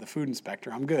up by the food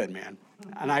inspector, I'm good, man.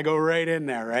 And I go right in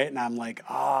there, right? And I'm like,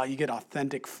 you get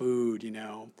authentic food, you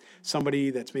know.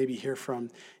 Somebody that's maybe here from,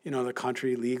 you know, the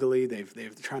country legally,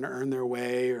 they've trying to earn their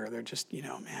way, or they're just, you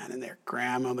know, man, and their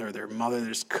grandmother or their mother, they're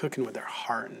just cooking with their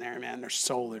heart in there, man, their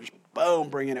soul, they're just, boom,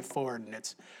 bringing it forward. And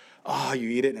it's, you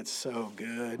eat it and it's so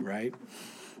good, right?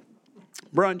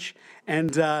 Brunch.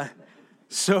 And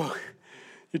so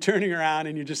you're turning around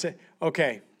and you just say,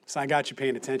 okay, so I got you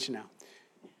paying attention now.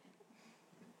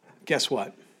 Guess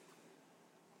what?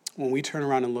 When we turn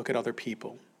around and look at other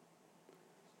people,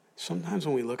 sometimes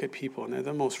when we look at people and they're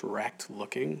the most wrecked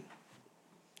looking,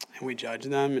 and we judge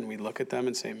them and we look at them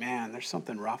and say, man, there's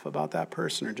something rough about that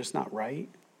person or just not right.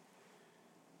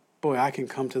 Boy, I can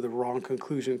come to the wrong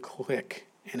conclusion quick.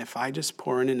 And if I just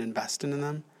pour in and invest in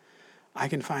them, I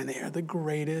can find they are the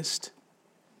greatest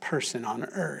person on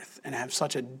earth and have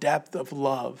such a depth of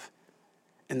love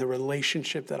in the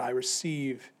relationship that I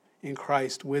receive in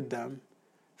Christ with them.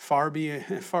 Far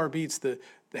beats the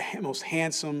most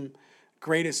handsome,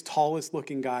 greatest, tallest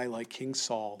looking guy like King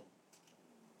Saul.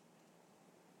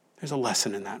 There's a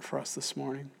lesson in that for us this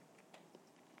morning.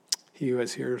 He who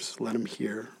has ears, let him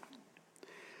hear.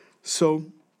 So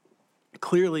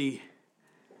clearly,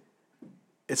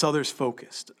 it's others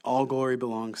focused. All glory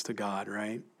belongs to God,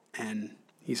 right? And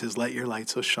he says, let your light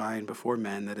so shine before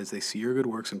men that as they see your good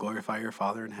works and glorify your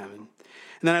Father in heaven.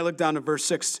 And then I look down to verse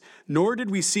 6. Nor did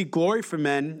we seek glory from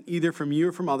men, either from you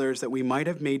or from others, that we might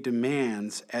have made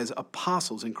demands as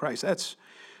apostles in Christ. That's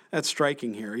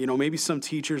striking here. You know, maybe some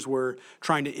teachers were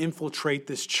trying to infiltrate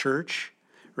this church,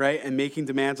 right, and making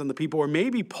demands on the people. Or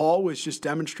maybe Paul was just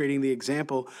demonstrating the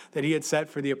example that he had set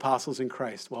for the apostles in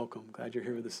Christ. Welcome. Glad you're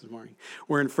here with us this morning.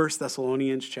 We're in 1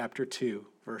 Thessalonians chapter 2,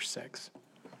 verse 6.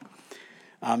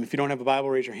 If you don't have a Bible,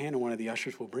 raise your hand, and one of the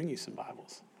ushers will bring you some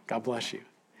Bibles. God bless you.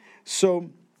 So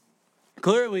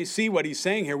clearly see what he's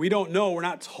saying here. We don't know. We're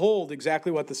not told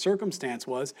exactly what the circumstance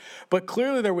was, but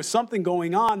clearly there was something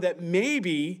going on that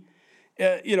maybe,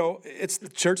 it's the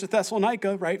church of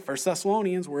Thessalonica, right? 1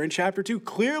 Thessalonians, we're in chapter 2.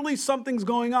 Clearly something's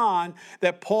going on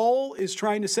that Paul is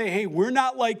trying to say, hey, we're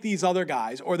not like these other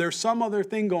guys, or there's some other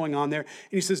thing going on there. And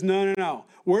he says, no.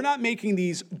 We're not making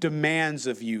these demands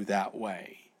of you that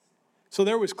way. So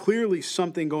there was clearly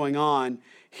something going on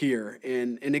here.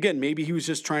 And again, maybe he was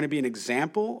just trying to be an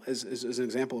example, as an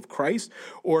example of Christ,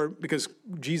 or because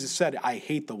Jesus said, I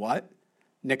hate the what?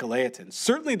 Nicolaitans.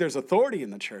 Certainly there's authority in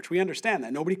the church. We understand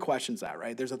that. Nobody questions that,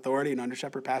 right? There's authority in under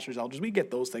shepherd, pastors, elders. We get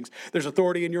those things. There's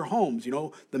authority in your homes. You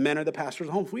know, the men are the pastors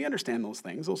of homes. We understand those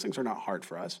things. Those things are not hard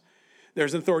for us.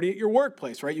 There's authority at your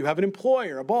workplace, right? You have an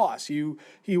employer, a boss. You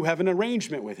have an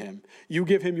arrangement with him. You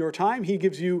give him your time. He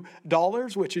gives you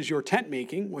dollars, which is your tent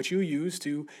making, which you use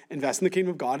to invest in the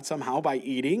kingdom of God somehow by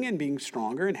eating and being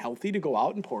stronger and healthy to go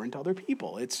out and pour into other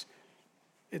people.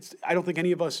 I don't think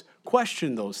any of us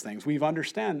question those things. We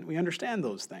understand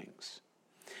those things.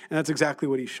 And that's exactly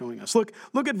what he's showing us. Look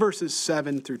at verses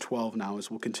 7 through 12 now as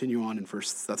we'll continue on in 1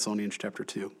 Thessalonians chapter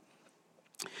 2.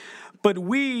 But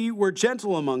we were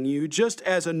gentle among you, just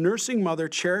as a nursing mother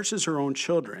cherishes her own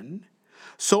children.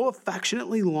 So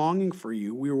affectionately longing for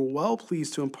you, we were well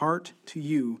pleased to impart to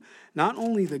you not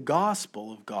only the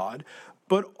gospel of God,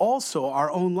 but also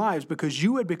our own lives, because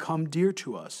you had become dear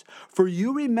to us. For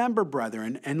you remember,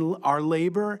 brethren, and our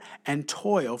labor and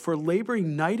toil, for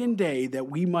laboring night and day, that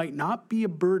we might not be a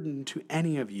burden to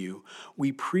any of you.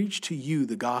 We preach to you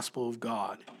the gospel of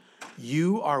God.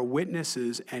 You are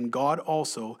witnesses, and God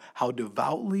also, how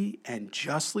devoutly and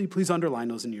justly, please underline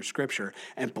those in your scripture,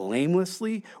 and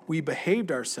blamelessly we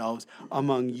behaved ourselves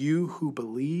among you who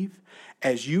believe,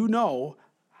 as you know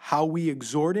how we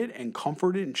exhorted and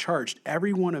comforted and charged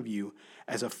every one of you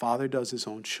as a father does his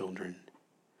own children,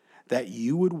 that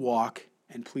you would walk,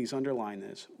 and please underline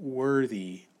this,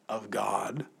 worthy of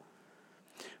God,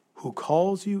 who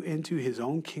calls you into his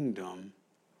own kingdom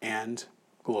and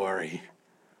glory.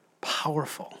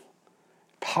 Powerful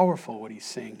what he's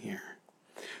saying here.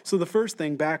 So the first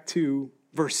thing, back to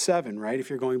verse 7, right? If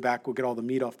you're going back, we'll get all the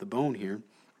meat off the bone here.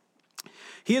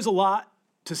 He has a lot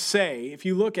to say. If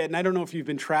you look at, and I don't know if you've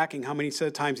been tracking how many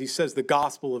times he says the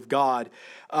gospel of God.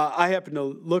 I happen to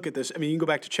look at this. I mean, you can go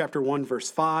back to chapter 1, verse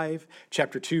 5,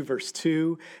 chapter 2, verse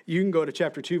 2. You can go to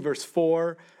chapter 2, verse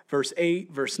 4, verse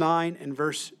 8, verse 9, and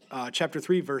chapter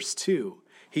 3, verse 2.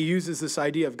 He uses this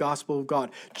idea of gospel of God.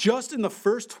 Just in the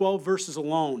first 12 verses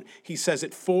alone, he says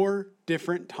it 4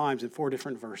 different times in 4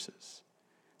 different verses.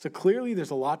 So clearly there's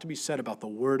a lot to be said about the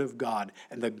word of God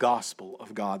and the gospel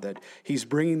of God, that he's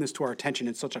bringing this to our attention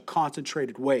in such a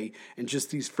concentrated way in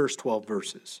just these first 12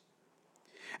 verses.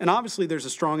 And obviously there's a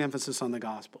strong emphasis on the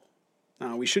gospel.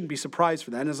 Now, we shouldn't be surprised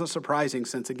for that. And it's not surprising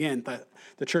since, again,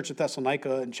 the church of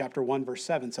Thessalonica in chapter 1, verse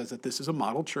 7 says that this is a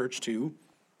model church to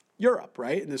Europe,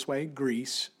 right? In this way,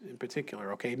 Greece in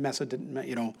particular, okay?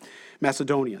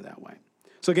 Macedonia that way.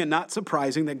 So again, not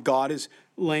surprising that God is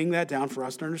laying that down for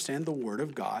us to understand the word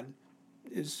of God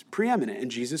is preeminent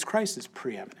and Jesus Christ is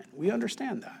preeminent. We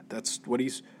understand that. That's what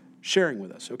he's sharing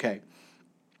with us, okay?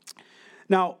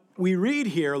 Now, we read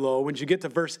here, though, when you get to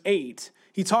verse 8,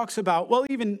 he talks about,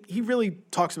 he really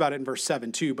talks about it in verse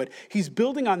 7 too, but he's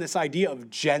building on this idea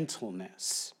of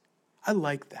gentleness. I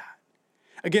like that.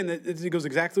 Again, it goes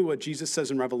exactly what Jesus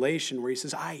says in Revelation, where he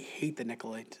says, I hate the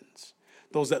Nicolaitans,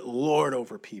 those that lord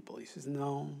over people. He says,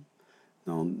 no,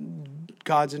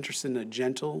 God's interested in a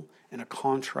gentle and a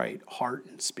contrite heart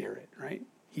and spirit, right?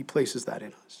 He places that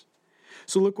in us.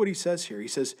 So look what he says here. He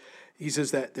says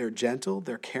that they're gentle,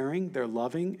 they're caring, they're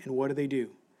loving, and what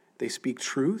do? They speak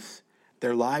truth.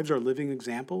 Their lives are living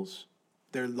examples.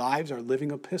 Their lives are living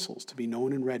epistles to be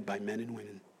known and read by men and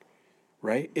women,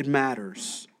 right? It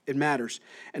matters. It matters.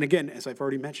 And again, as I've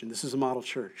already mentioned, this is a model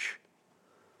church.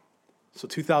 So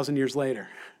 2,000 years later,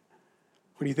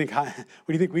 what do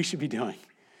you think we should be doing?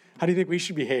 How do you think we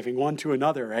should be behaving one to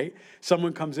another, right?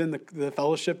 Someone comes in, the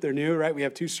fellowship, they're new, right? We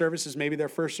have 2 services, maybe their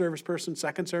first service person,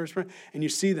 second service person, and you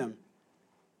see them.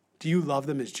 Do you love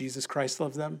them as Jesus Christ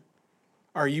loves them?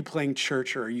 Are you playing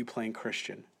church or are you playing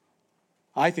Christian?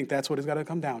 I think that's what it's got to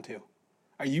come down to.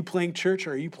 Are you playing church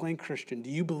or are you playing Christian?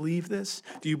 Do you believe this?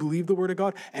 Do you believe the word of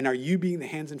God? And are you being the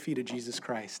hands and feet of Jesus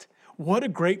Christ? What a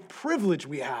great privilege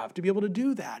we have to be able to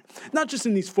do that. Not just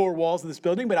in these 4 walls of this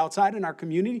building, but outside in our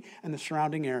community and the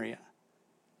surrounding area.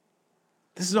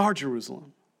 This is our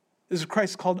Jerusalem. This is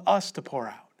Christ called us to pour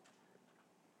out.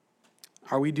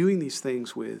 Are we doing these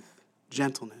things with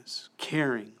gentleness,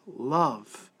 caring,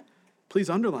 love? Please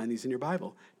underline these in your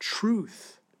Bible.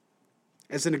 Truth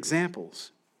as an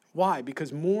examples. Why?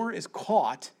 Because more is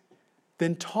caught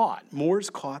than taught. More is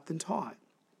caught than taught.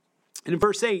 And in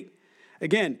verse 8,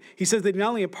 again, he says they not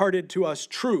only imparted to us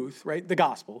truth, right? The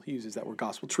gospel. He uses that word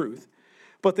gospel, truth.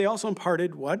 But they also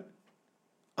imparted what?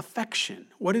 Affection.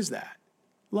 What is that?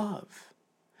 Love.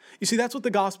 You see, that's what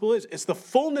the gospel is. It's the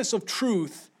fullness of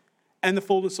truth and the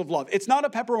fullness of love. It's not a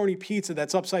pepperoni pizza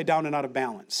that's upside down and out of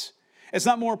balance. It's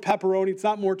not more pepperoni. It's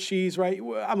not more cheese, right?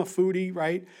 I'm a foodie,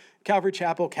 right? Calvary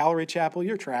Chapel, Calorie Chapel,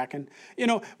 you're tracking.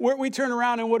 We turn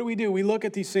around and what do? We look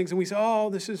at these things and we say,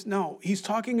 no. He's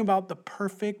talking about the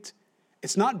perfect,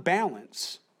 it's not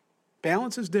balance.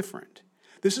 Balance is different.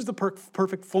 This is the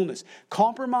perfect fullness.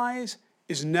 Compromise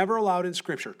is never allowed in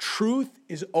Scripture. Truth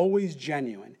is always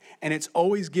genuine, and it's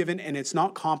always given, and it's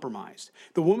not compromised.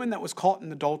 The woman that was caught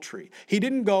in adultery, he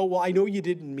didn't go, well, I know you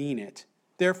didn't mean it.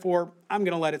 Therefore, I'm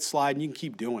going to let it slide and you can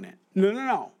keep doing it.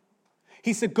 No.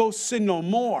 He said, go sin no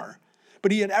more.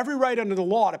 But he had every right under the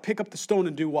law to pick up the stone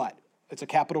and do what? It's a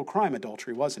capital crime,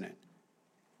 adultery, wasn't it?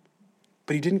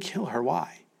 But he didn't kill her.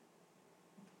 Why?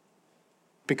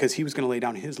 Because he was going to lay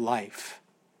down his life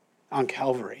on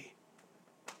Calvary,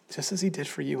 just as he did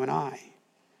for you and I.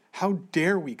 How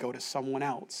dare we go to someone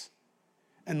else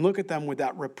and look at them with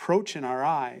that reproach in our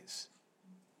eyes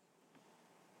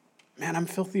man, I'm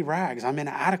filthy rags. I'm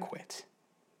inadequate.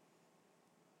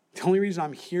 The only reason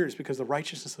I'm here is because of the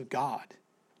righteousness of God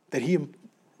that he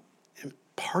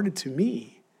imparted to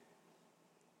me.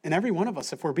 And every one of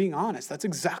us, if we're being honest, that's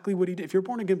exactly what he did. If you're a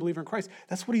born-again believer in Christ,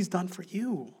 that's what he's done for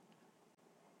you.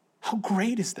 How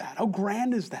great is that? How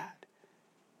grand is that?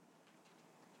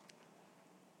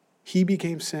 He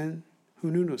became sin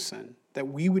who knew no sin, that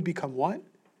we would become what?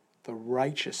 The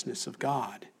righteousness of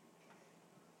God.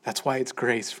 That's why it's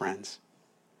grace, friends.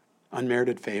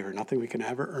 Unmerited favor, nothing we can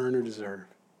ever earn or deserve.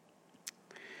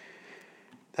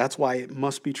 That's why it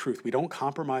must be truth. We don't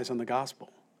compromise on the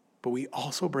gospel, but we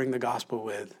also bring the gospel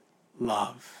with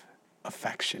love,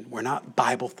 affection. We're not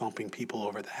Bible thumping people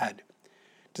over the head.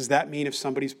 Does that mean if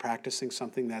somebody's practicing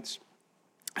something that's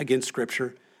against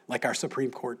Scripture, like our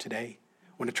Supreme Court today,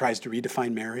 when it tries to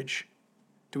redefine marriage,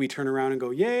 do we turn around and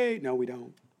go, yay? No, we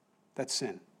don't. That's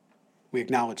sin. We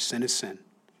acknowledge sin is sin.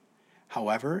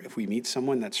 However, if we meet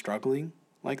someone that's struggling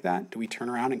like that, do we turn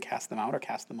around and cast them out or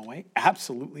cast them away?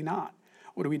 Absolutely not.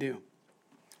 What do?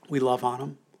 We love on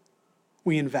them.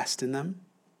 We invest in them.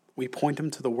 We point them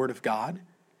to the Word of God.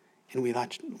 And we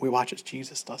watch as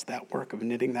Jesus does that work of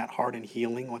knitting that heart and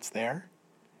healing what's there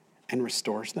and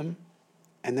restores them.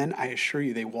 And then I assure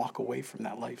you they walk away from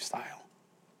that lifestyle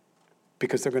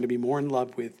because they're going to be more in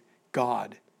love with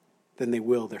God than they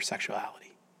will their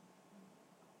sexuality.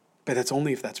 But that's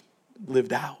only if that's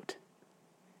lived out.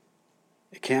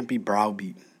 It can't be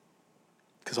browbeaten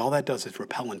because all that does is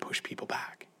repel and push people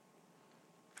back.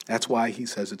 That's why he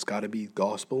says it's got to be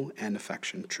gospel and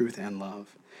affection, truth and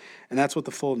love. And that's what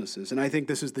the fullness is. And I think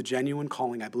this is the genuine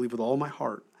calling, I believe with all my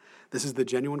heart, this is the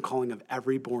genuine calling of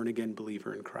every born-again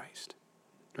believer in Christ,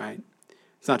 right?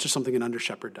 It's not just something an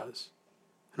under-shepherd does.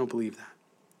 I don't believe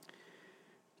that.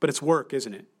 But it's work,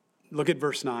 isn't it? Look at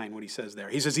verse 9, what he says there.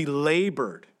 He says he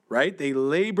labored, right? They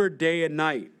labored day and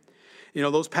night. You know,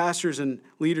 those pastors and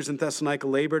leaders in Thessalonica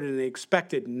labored and they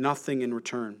expected nothing in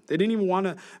return. They didn't even want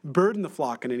to burden the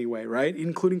flock in any way, right?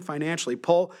 Including financially.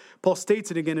 Paul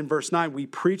states it again in verse 9. We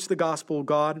preach the gospel of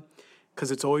God because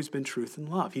it's always been truth and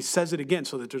love. He says it again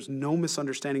so that there's no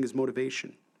misunderstanding his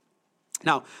motivation.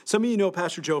 Now, some of you know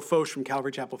Pastor Joe Foch from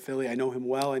Calvary Chapel, Philly. I know him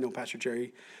well. I know Pastor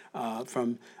Jerry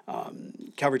from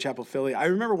Calvary Chapel, Philly. I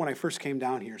remember when I first came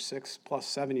down here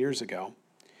 7 years ago.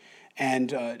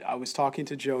 And I was talking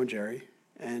to Joe and Jerry,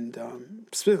 and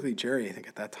specifically Jerry, I think,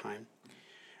 at that time.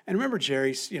 And I remember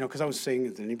Jerry, because I was saying,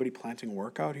 is anybody planting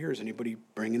work out here? Is anybody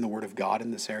bringing the word of God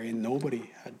in this area? And nobody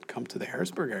had come to the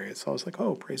Harrisburg area. So I was like,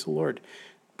 oh, praise the Lord.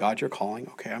 God, you're calling.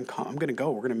 Okay, I'm going to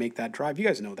go. We're going to make that drive. You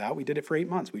guys know that. We did it for 8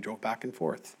 months. We drove back and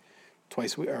forth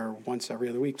once every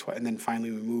other week. And then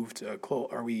finally we moved,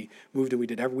 we moved and we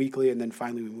did every weekly, and then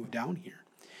finally we moved down here.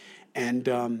 And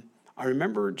I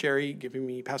remember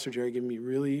Pastor Jerry giving me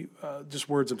really just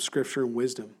words of scripture and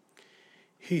wisdom.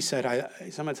 He said, I'm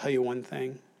going to tell you one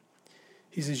thing.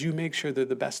 He says, you make sure they're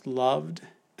the best loved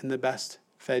and the best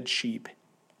fed sheep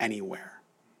anywhere.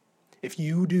 If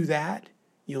you do that,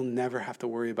 you'll never have to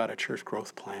worry about a church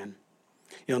growth plan.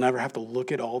 You'll never have to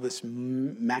look at all this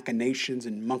machinations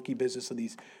and monkey business of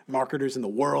these marketers in the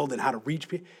world and how to reach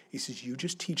people. He says, you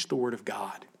just teach the word of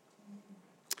God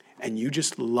and you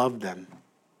just love them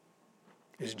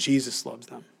as Jesus loves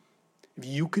them. If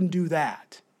you can do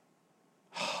that,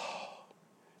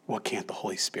 what can't the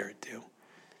Holy Spirit do?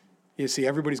 You see,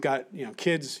 everybody's got,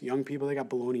 kids, young people, they got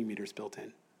baloney meters built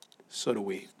in. So do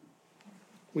we.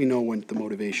 We know what the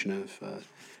motivation of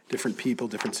different people,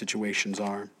 different situations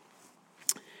are.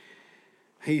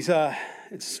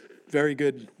 It's very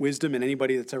good wisdom, and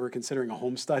anybody that's ever considering a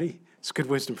home study, it's good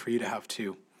wisdom for you to have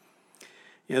too.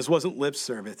 This wasn't lip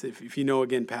service. If you know,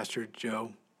 again, Pastor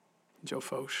Joe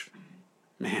Foch,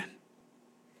 man,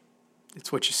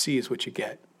 it's what you see is what you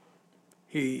get.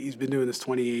 He's been doing this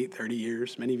 28, 30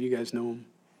 years. Many of you guys know him.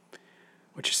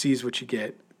 What you see is what you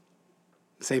get.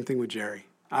 Same thing with Jerry.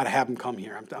 I'd have him come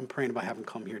here. I'm praying about having him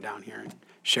come here down here and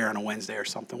share on a Wednesday or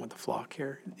something with the flock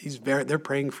here. They're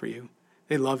praying for you.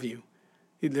 They love you.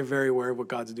 They're very aware of what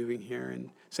God's doing here.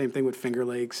 And same thing with Finger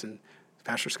Lakes and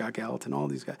Pastor Scott Gallatin, all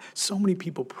these guys. So many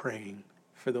people praying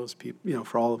for those people,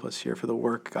 for all of us here, for the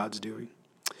work God's doing.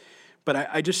 But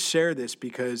I just share this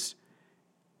because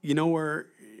you know where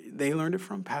they learned it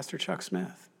from? Pastor Chuck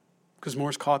Smith. Because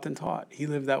more's caught than taught. He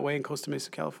lived that way in Costa Mesa,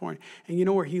 California. And you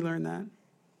know where he learned that?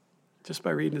 Just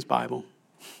by reading his Bible.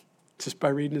 Just by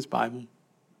reading his Bible.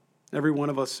 Every one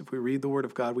of us, if we read the Word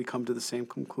of God, we come to the same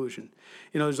conclusion.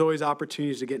 There's always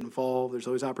opportunities to get involved. There's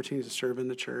always opportunities to serve in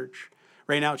the church.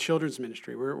 Right now, children's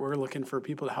ministry. We're looking for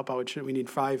people to help out with children. We need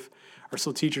 5 or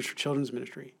so teachers for children's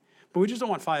ministry. But we just don't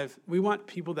want 5. We want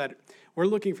people we're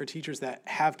looking for teachers that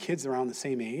have kids around the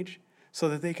same age so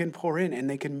that they can pour in and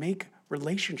they can make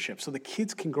relationships so the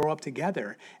kids can grow up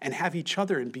together and have each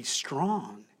other and be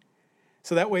strong.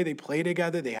 So that way they play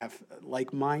together. They have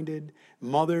like-minded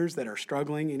mothers that are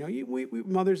struggling. We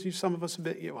mothers, some of us have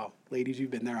been, ladies,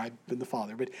 you've been there. I've been the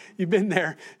father, but you've been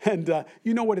there. And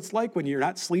you know what it's like when you're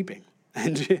not sleeping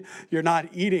and you're not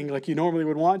eating like you normally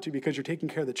would want to because you're taking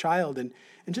care of the child. And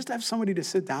just have somebody to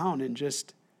sit down and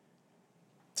just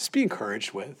be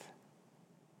encouraged with.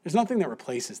 There's nothing that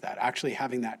replaces that, actually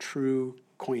having that true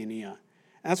koinonia.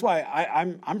 And that's why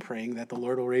I'm praying that the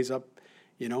Lord will raise up,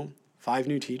 5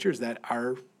 new teachers that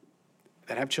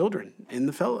have children in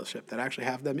the fellowship, that actually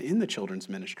have them in the children's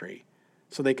ministry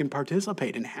so they can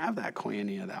participate and have that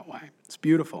koinonia that way. It's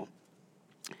beautiful.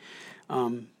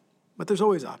 But there's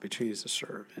always opportunities to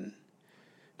serve and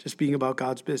just being about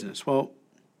God's business. Well,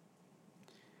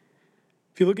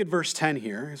 if you look at verse 10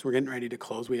 here, as we're getting ready to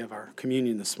close, we have our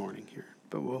communion this morning here,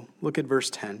 but we'll look at verse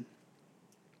 10.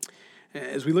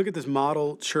 As we look at this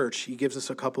model church, he gives us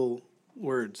a couple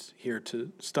words here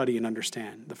to study and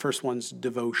understand. The first one's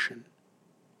devotion.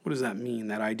 What does that mean?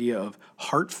 That idea of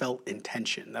heartfelt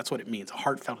intention. That's what it means,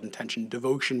 heartfelt intention.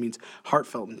 Devotion means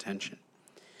heartfelt intention.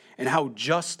 And how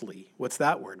justly, what's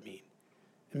that word mean?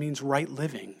 It means right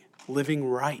living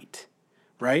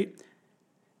right?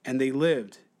 And they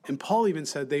lived. And Paul even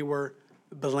said they were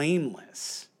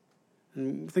blameless.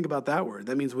 And think about that word.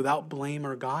 That means without blame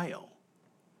or guile.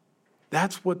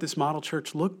 That's what this model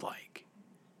church looked like.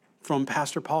 From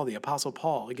Pastor Paul, the Apostle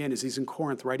Paul, again, as he's in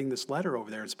Corinth writing this letter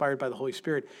over there, inspired by the Holy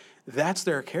Spirit, that's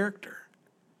their character.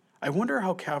 I wonder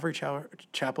how Calvary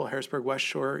Chapel, Harrisburg, West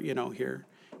Shore, here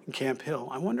in Camp Hill,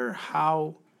 I wonder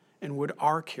how and would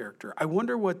our character, I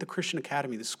wonder what the Christian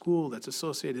Academy, the school that's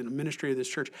associated in the ministry of this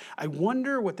church, I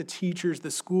wonder what the teachers, the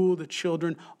school, the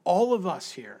children, all of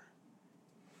us here,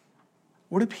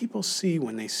 what do people see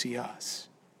when they see us?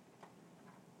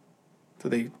 Do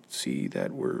they see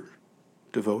that we're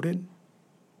devoted,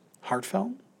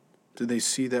 heartfelt? Do they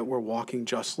see that we're walking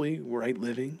justly, right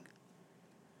living?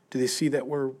 Do they see that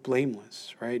we're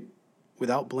blameless, right?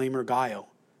 Without blame or guile?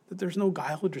 That there's no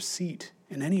guile or deceit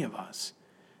in any of us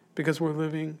because we're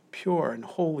living pure and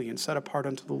holy and set apart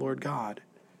unto the Lord God.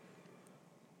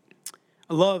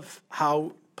 I love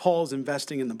how Paul's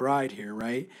investing in the bride here,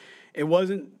 right? It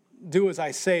wasn't do as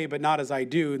I say, but not as I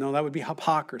do. No, that would be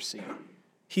hypocrisy.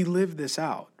 He lived this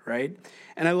out, right?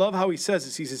 And I love how he says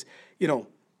this. He says,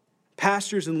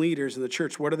 pastors and leaders in the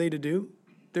church, what are they to do?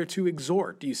 They're to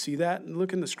exhort. Do you see that? And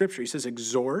look in the scripture. He says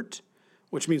exhort,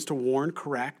 which means to warn,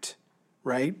 correct,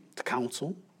 right? To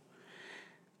counsel.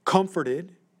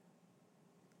 Comforted.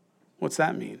 What's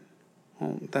that mean?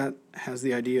 Well, that has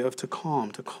the idea of to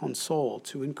calm, to console,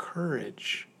 to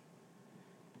encourage,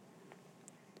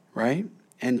 right?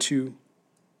 And to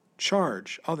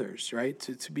charge others, right?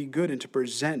 To be good and to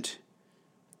present.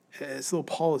 As little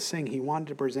Paul is saying, he wanted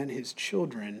to present his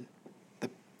children,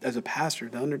 as a pastor,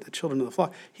 the children of the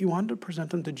flock, he wanted to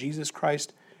present them to Jesus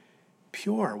Christ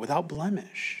pure, without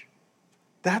blemish.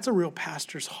 That's a real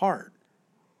pastor's heart.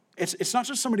 It's not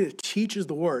just somebody that teaches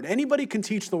the word. Anybody can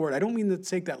teach the word. I don't mean to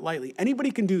take that lightly. Anybody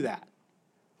can do that.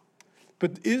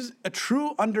 But is a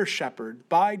true under-shepherd,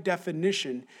 by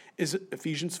definition, is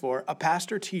Ephesians 4, a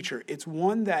pastor-teacher. It's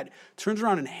one that turns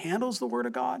around and handles the word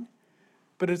of God,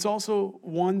 but it's also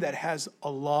one that has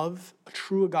a love, a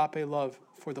true agape love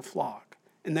for the flock,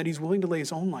 and that he's willing to lay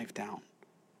his own life down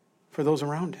for those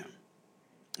around him.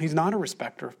 He's not a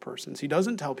respecter of persons. He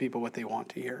doesn't tell people what they want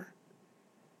to hear.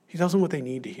 He tells them what they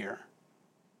need to hear.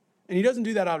 And he doesn't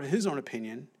do that out of his own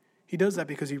opinion. He does that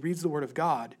because he reads the word of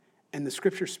God, and the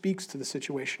scripture speaks to the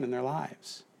situation in their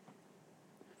lives.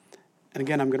 And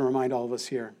again, I'm going to remind all of us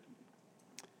here,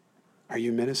 are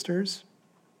you ministers?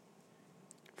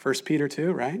 1 Peter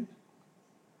 2, right?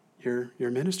 You're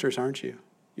ministers, aren't you?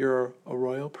 You're a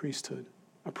royal priesthood,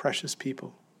 a precious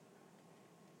people.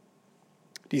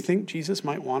 Do you think Jesus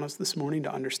might want us this morning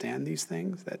to understand these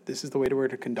things, that this is the way we're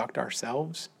to conduct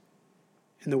ourselves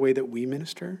in the way that we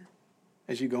minister?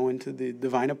 As you go into the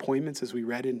divine appointments, as we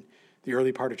read in the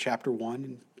early part of chapter 1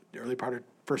 and the early part of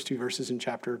first 2 verses in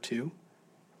chapter 2,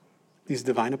 these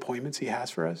divine appointments he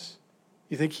has for us,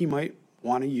 you think he might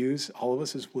want to use all of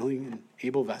us as willing and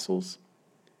able vessels?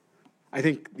 I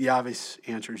think the obvious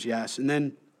answer is yes. And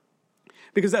then,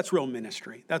 because that's real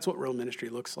ministry. That's what real ministry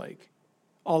looks like.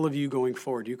 All of you going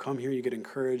forward, you come here, you get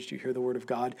encouraged, you hear the word of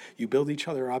God, you build each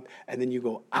other up, and then you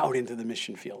go out into the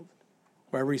mission field.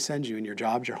 Wherever he sends you, in your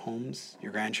jobs, your homes,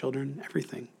 your grandchildren,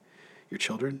 everything, your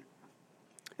children.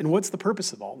 And what's the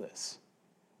purpose of all this?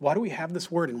 Why do we have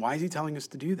this word, and why is he telling us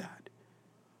to do that?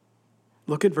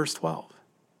 Look at verse 12.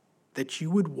 That you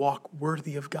would walk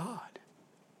worthy of God,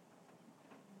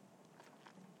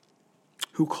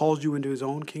 who calls you into his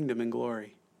own kingdom and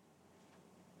glory.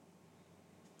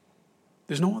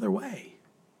 There's no other way.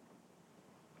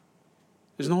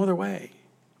 There's no other way.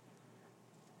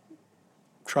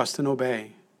 Trust and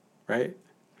obey, right?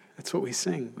 That's what we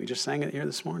sing. We just sang it here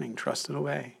this morning. Trust and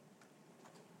obey.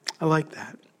 I like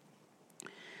that.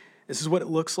 This is what it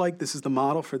looks like. This is the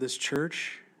model for this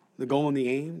church. The goal and the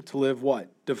aim to live what?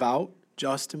 Devout,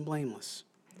 just, and blameless,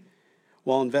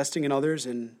 while investing in others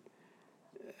in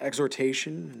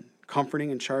exhortation and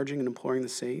comforting and charging and imploring the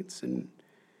saints. And,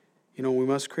 we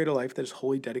must create a life that is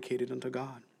wholly dedicated unto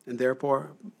God, and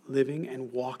therefore living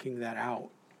and walking that out.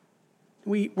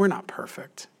 We're not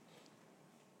perfect.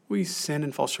 We sin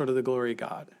and fall short of the glory of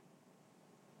God.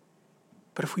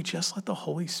 But if we just let the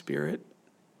Holy Spirit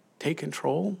take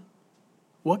control,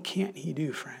 what can't he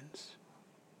do, friends?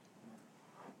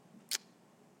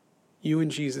 You and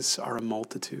Jesus are a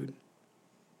multitude.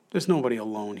 There's nobody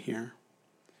alone here.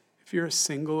 If you're a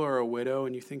single or a widow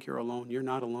and you think you're alone, you're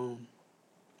not alone.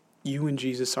 You and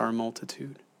Jesus are a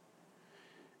multitude.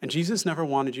 And Jesus never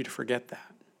wanted you to forget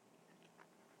that.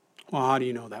 Well, how do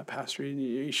you know that, Pastor? Are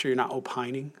you sure you're not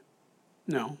opining?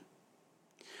 No.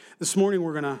 This morning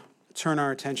we're going to turn our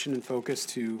attention and focus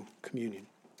to communion.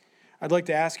 I'd like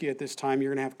to ask you at this time, you're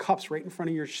going to have cups right in front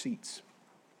of your seats.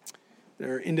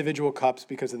 They're individual cups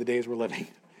because of the days we're living.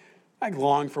 I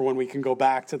long for when we can go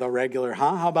back to the regular,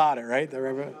 How about it, right?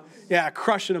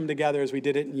 Crushing them together as we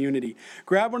did it in unity.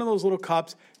 Grab one of those little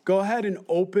cups. Go ahead and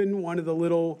open one of the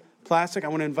little plastic. I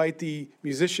want to invite the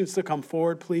musicians to come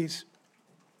forward, please.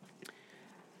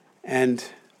 And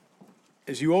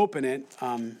as you open it,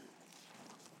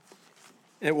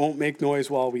 it won't make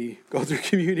noise while we go through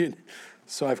communion.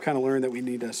 So I've kind of learned that we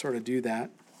need to sort of do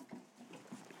that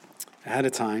ahead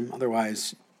of time.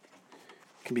 Otherwise,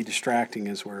 it can be distracting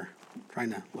as we're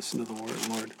trying to listen to the word of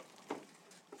the Lord.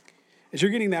 As you're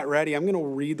getting that ready, I'm going to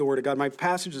read the word of God. My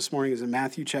passage this morning is in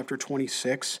Matthew chapter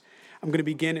 26. I'm going to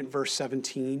begin at verse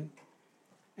 17,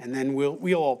 and then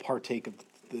we'll all partake of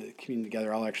the communion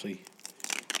together. I'll actually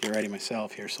get ready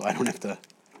myself here so I don't have to.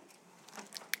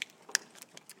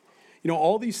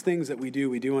 All these things that we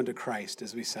do unto Christ,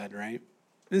 as we said, right?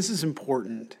 This is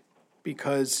important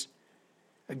because,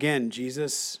 again,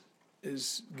 Jesus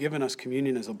is giving us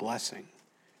communion as a blessing.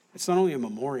 It's not only a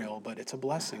memorial, but it's a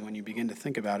blessing when you begin to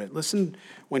think about it. Listen,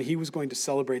 when he was going to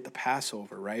celebrate the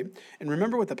Passover, right? And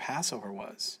remember what the Passover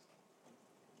was.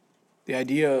 The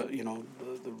idea,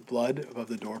 the blood above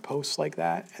the doorposts like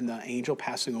that, and the angel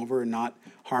passing over and not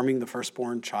harming the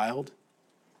firstborn child,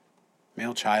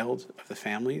 male child of the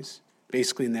families,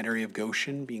 basically in that area of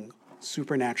Goshen, being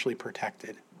supernaturally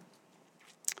protected.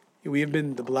 We have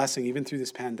been the blessing, even through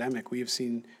this pandemic. We have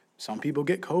seen some people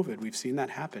get COVID. We've seen that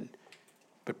happen.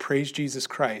 But praise Jesus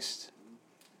Christ,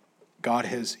 God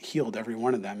has healed every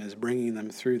one of them, is bringing them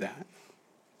through that.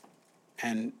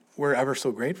 And we're ever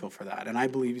so grateful for that. And I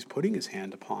believe he's putting his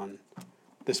hand upon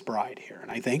this bride here.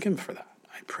 And I thank him for that.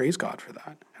 I praise God for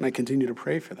that. And I continue to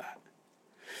pray for that.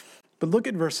 But look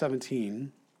at verse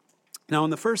 17. Now, on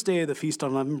the first day of the Feast of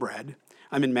Unleavened Bread,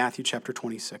 I'm in Matthew chapter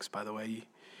 26, by the way.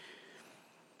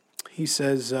 He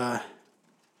says,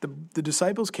 the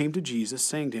disciples came to Jesus,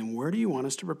 saying to him, "Where do you want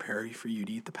us to prepare for you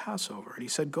to eat the Passover?" And he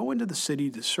said, "Go into the city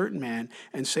to a certain man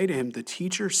and say to him, the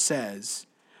teacher says,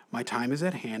 my time is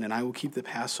at hand, and I will keep the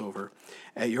Passover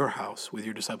at your house with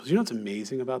your disciples." You know what's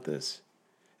amazing about this?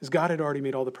 Is God had already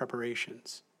made all the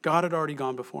preparations. God had already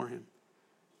gone before him.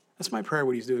 That's my prayer,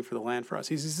 what he's doing for the land for us.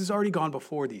 He's already gone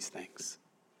before these things.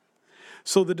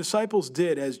 So the disciples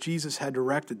did as Jesus had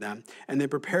directed them, and they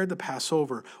prepared the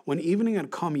Passover. When evening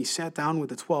had come, he sat down with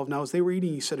the 12. Now as they were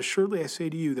eating, he said, "Assuredly I say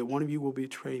to you that one of you will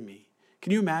betray me."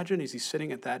 Can you imagine as he's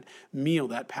sitting at that meal,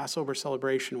 that Passover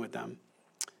celebration with them,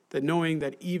 that knowing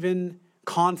that even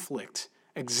conflict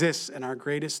exists in our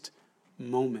greatest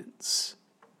moments.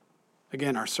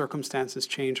 Again, our circumstances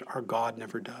change, our God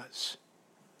never does.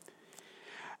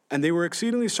 And they were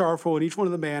exceedingly sorrowful, and each one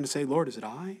of them began to say, "Lord, is it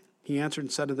I?" He answered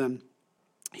and said to them,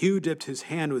 "He who dipped his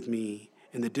hand with me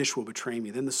in the dish will betray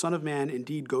me. Then the Son of Man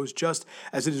indeed goes just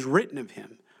as it is written of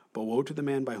him. But woe to the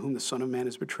man by whom the Son of Man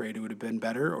is betrayed. It would have been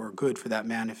better or good for that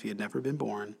man if he had never been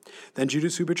born." Then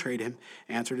Judas, who betrayed him,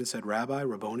 answered and said, "Rabbi,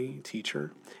 Rabboni,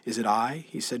 teacher, is it I?"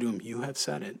 He said to him, "You have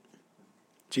said it."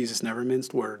 Jesus never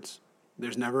minced words.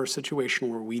 There's never a situation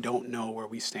where we don't know where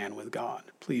we stand with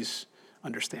God. Please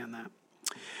understand that.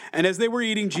 And as they were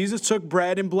eating, Jesus took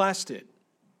bread and blessed it.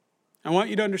 I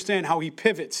want you to understand how he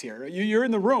pivots here. You're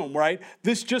in the room, right?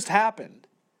 This just happened.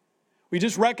 We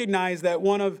just recognize that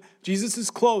one of Jesus'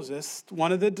 closest,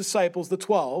 one of the disciples, the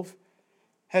 12,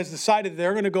 has decided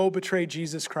they're going to go betray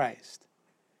Jesus Christ.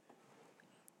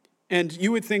 And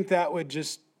you would think that would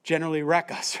just generally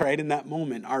wreck us, right? In that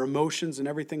moment, our emotions and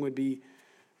everything would be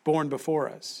born before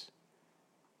us.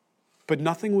 But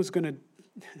nothing was going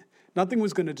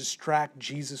to distract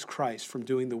Jesus Christ from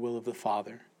doing the will of the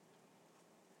Father.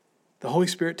 The Holy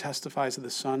Spirit testifies of the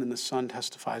Son, and the Son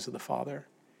testifies of the Father.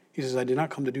 He says, I did not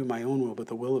come to do my own will, but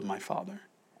the will of my Father.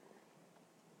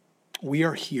 We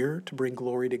are here to bring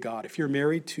glory to God. If you're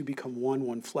married to become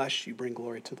one flesh, you bring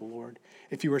glory to the Lord.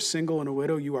 If you are single and a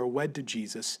widow, you are wed to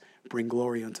Jesus, bring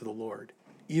glory unto the Lord.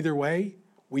 Either way,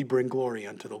 we bring glory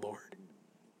unto the Lord.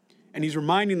 And he's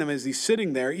reminding them as he's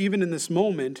sitting there, even in this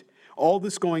moment, all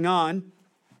this going on,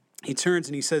 he turns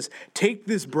and he says, take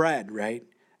this bread, right?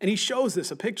 And he shows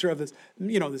this, a picture of this,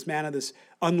 this manna, this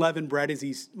unleavened bread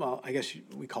I guess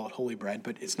we call it holy bread,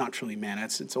 but it's not truly manna.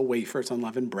 It's a wafer, it's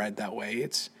unleavened bread that way.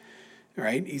 It's,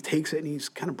 right? He takes it and he's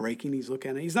kind of breaking, he's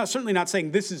looking at it. He's certainly not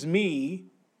saying, this is me,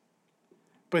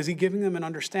 but is he giving them an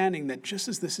understanding that just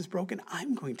as this is broken,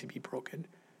 I'm going to be broken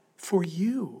for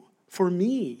you, for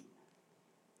me.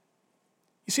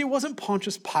 You see, it wasn't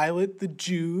Pontius Pilate, the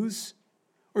Jews,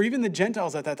 or even the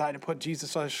Gentiles at that time to put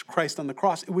Jesus Christ on the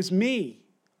cross. It was me.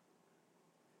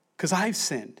 Because I've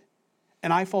sinned,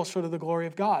 and I fall short of the glory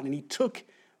of God. And he took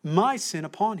my sin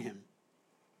upon him.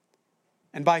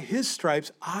 And by his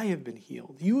stripes, I have been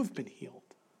healed. You have been healed.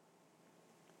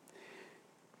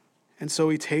 And so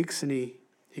he takes and he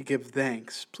gives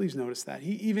thanks. Please notice that.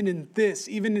 Even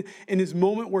in his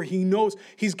moment where he knows,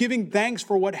 he's giving thanks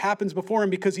for what happens before him,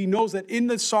 because he knows that in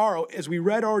the sorrow, as we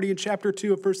read already in chapter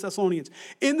 2 of 1 Thessalonians,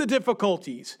 in the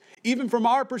difficulties, even from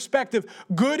our perspective,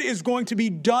 good is going to be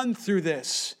done through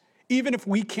this. Even if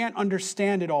we can't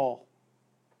understand it all.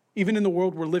 Even in the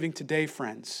world we're living today,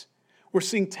 friends. We're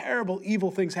seeing terrible,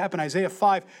 evil things happen. Isaiah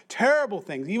 5, terrible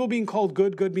things. Evil being called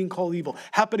good, good being called evil.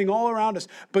 Happening all around us.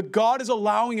 But God is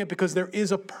allowing it because there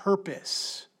is a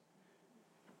purpose.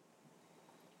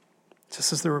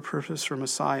 Just as there was purpose for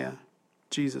Messiah,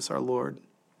 Jesus our Lord.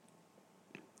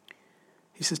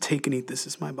 He says, take and eat, this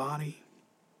is my body.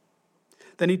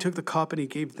 Then he took the cup and he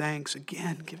gave thanks.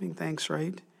 Again, giving thanks,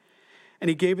 right? And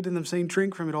he gave it to them, saying,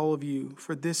 drink from it, all of you,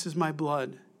 for this is my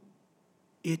blood.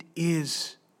 It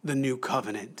is the new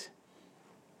covenant.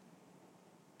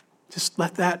 Just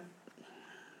let that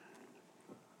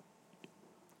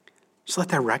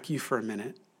wreck you for a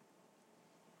minute.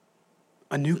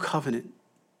 A new covenant.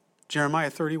 Jeremiah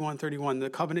 31:31, the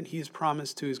covenant he has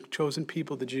promised to his chosen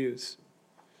people, the Jews.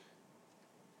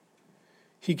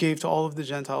 He gave to all of the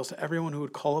Gentiles, to everyone who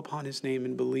would call upon his name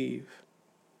and believe.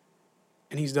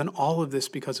 And he's done all of this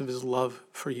because of his love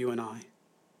for you and I.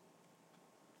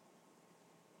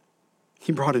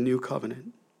 He brought a new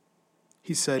covenant.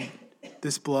 He said,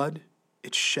 this blood,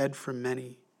 it's shed for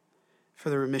many for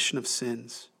the remission of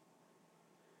sins.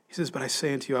 He says, but I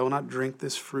say unto you, I will not drink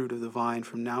this fruit of the vine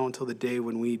from now until the day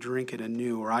when we drink it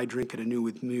anew, or I drink it anew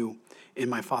with you in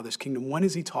my Father's kingdom. When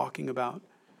is he talking about?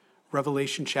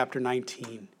 Revelation chapter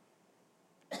 19.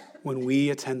 When we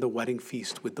attend the wedding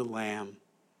feast with the Lamb.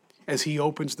 As he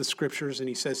opens the scriptures and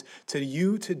he says, to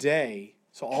you today,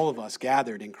 so all of us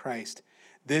gathered in Christ,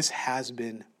 this has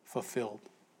been fulfilled.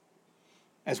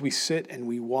 As we sit and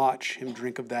we watch him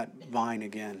drink of that vine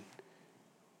again.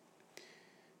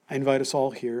 I invite us all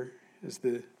here as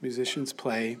the musicians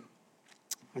play.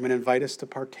 I'm going to invite us to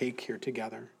partake here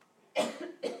together. And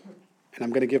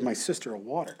I'm going to give my sister a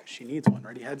water because she needs one.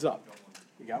 Ready? Heads up.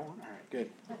 You got one? All right, good.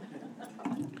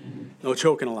 No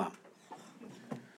choking allowed.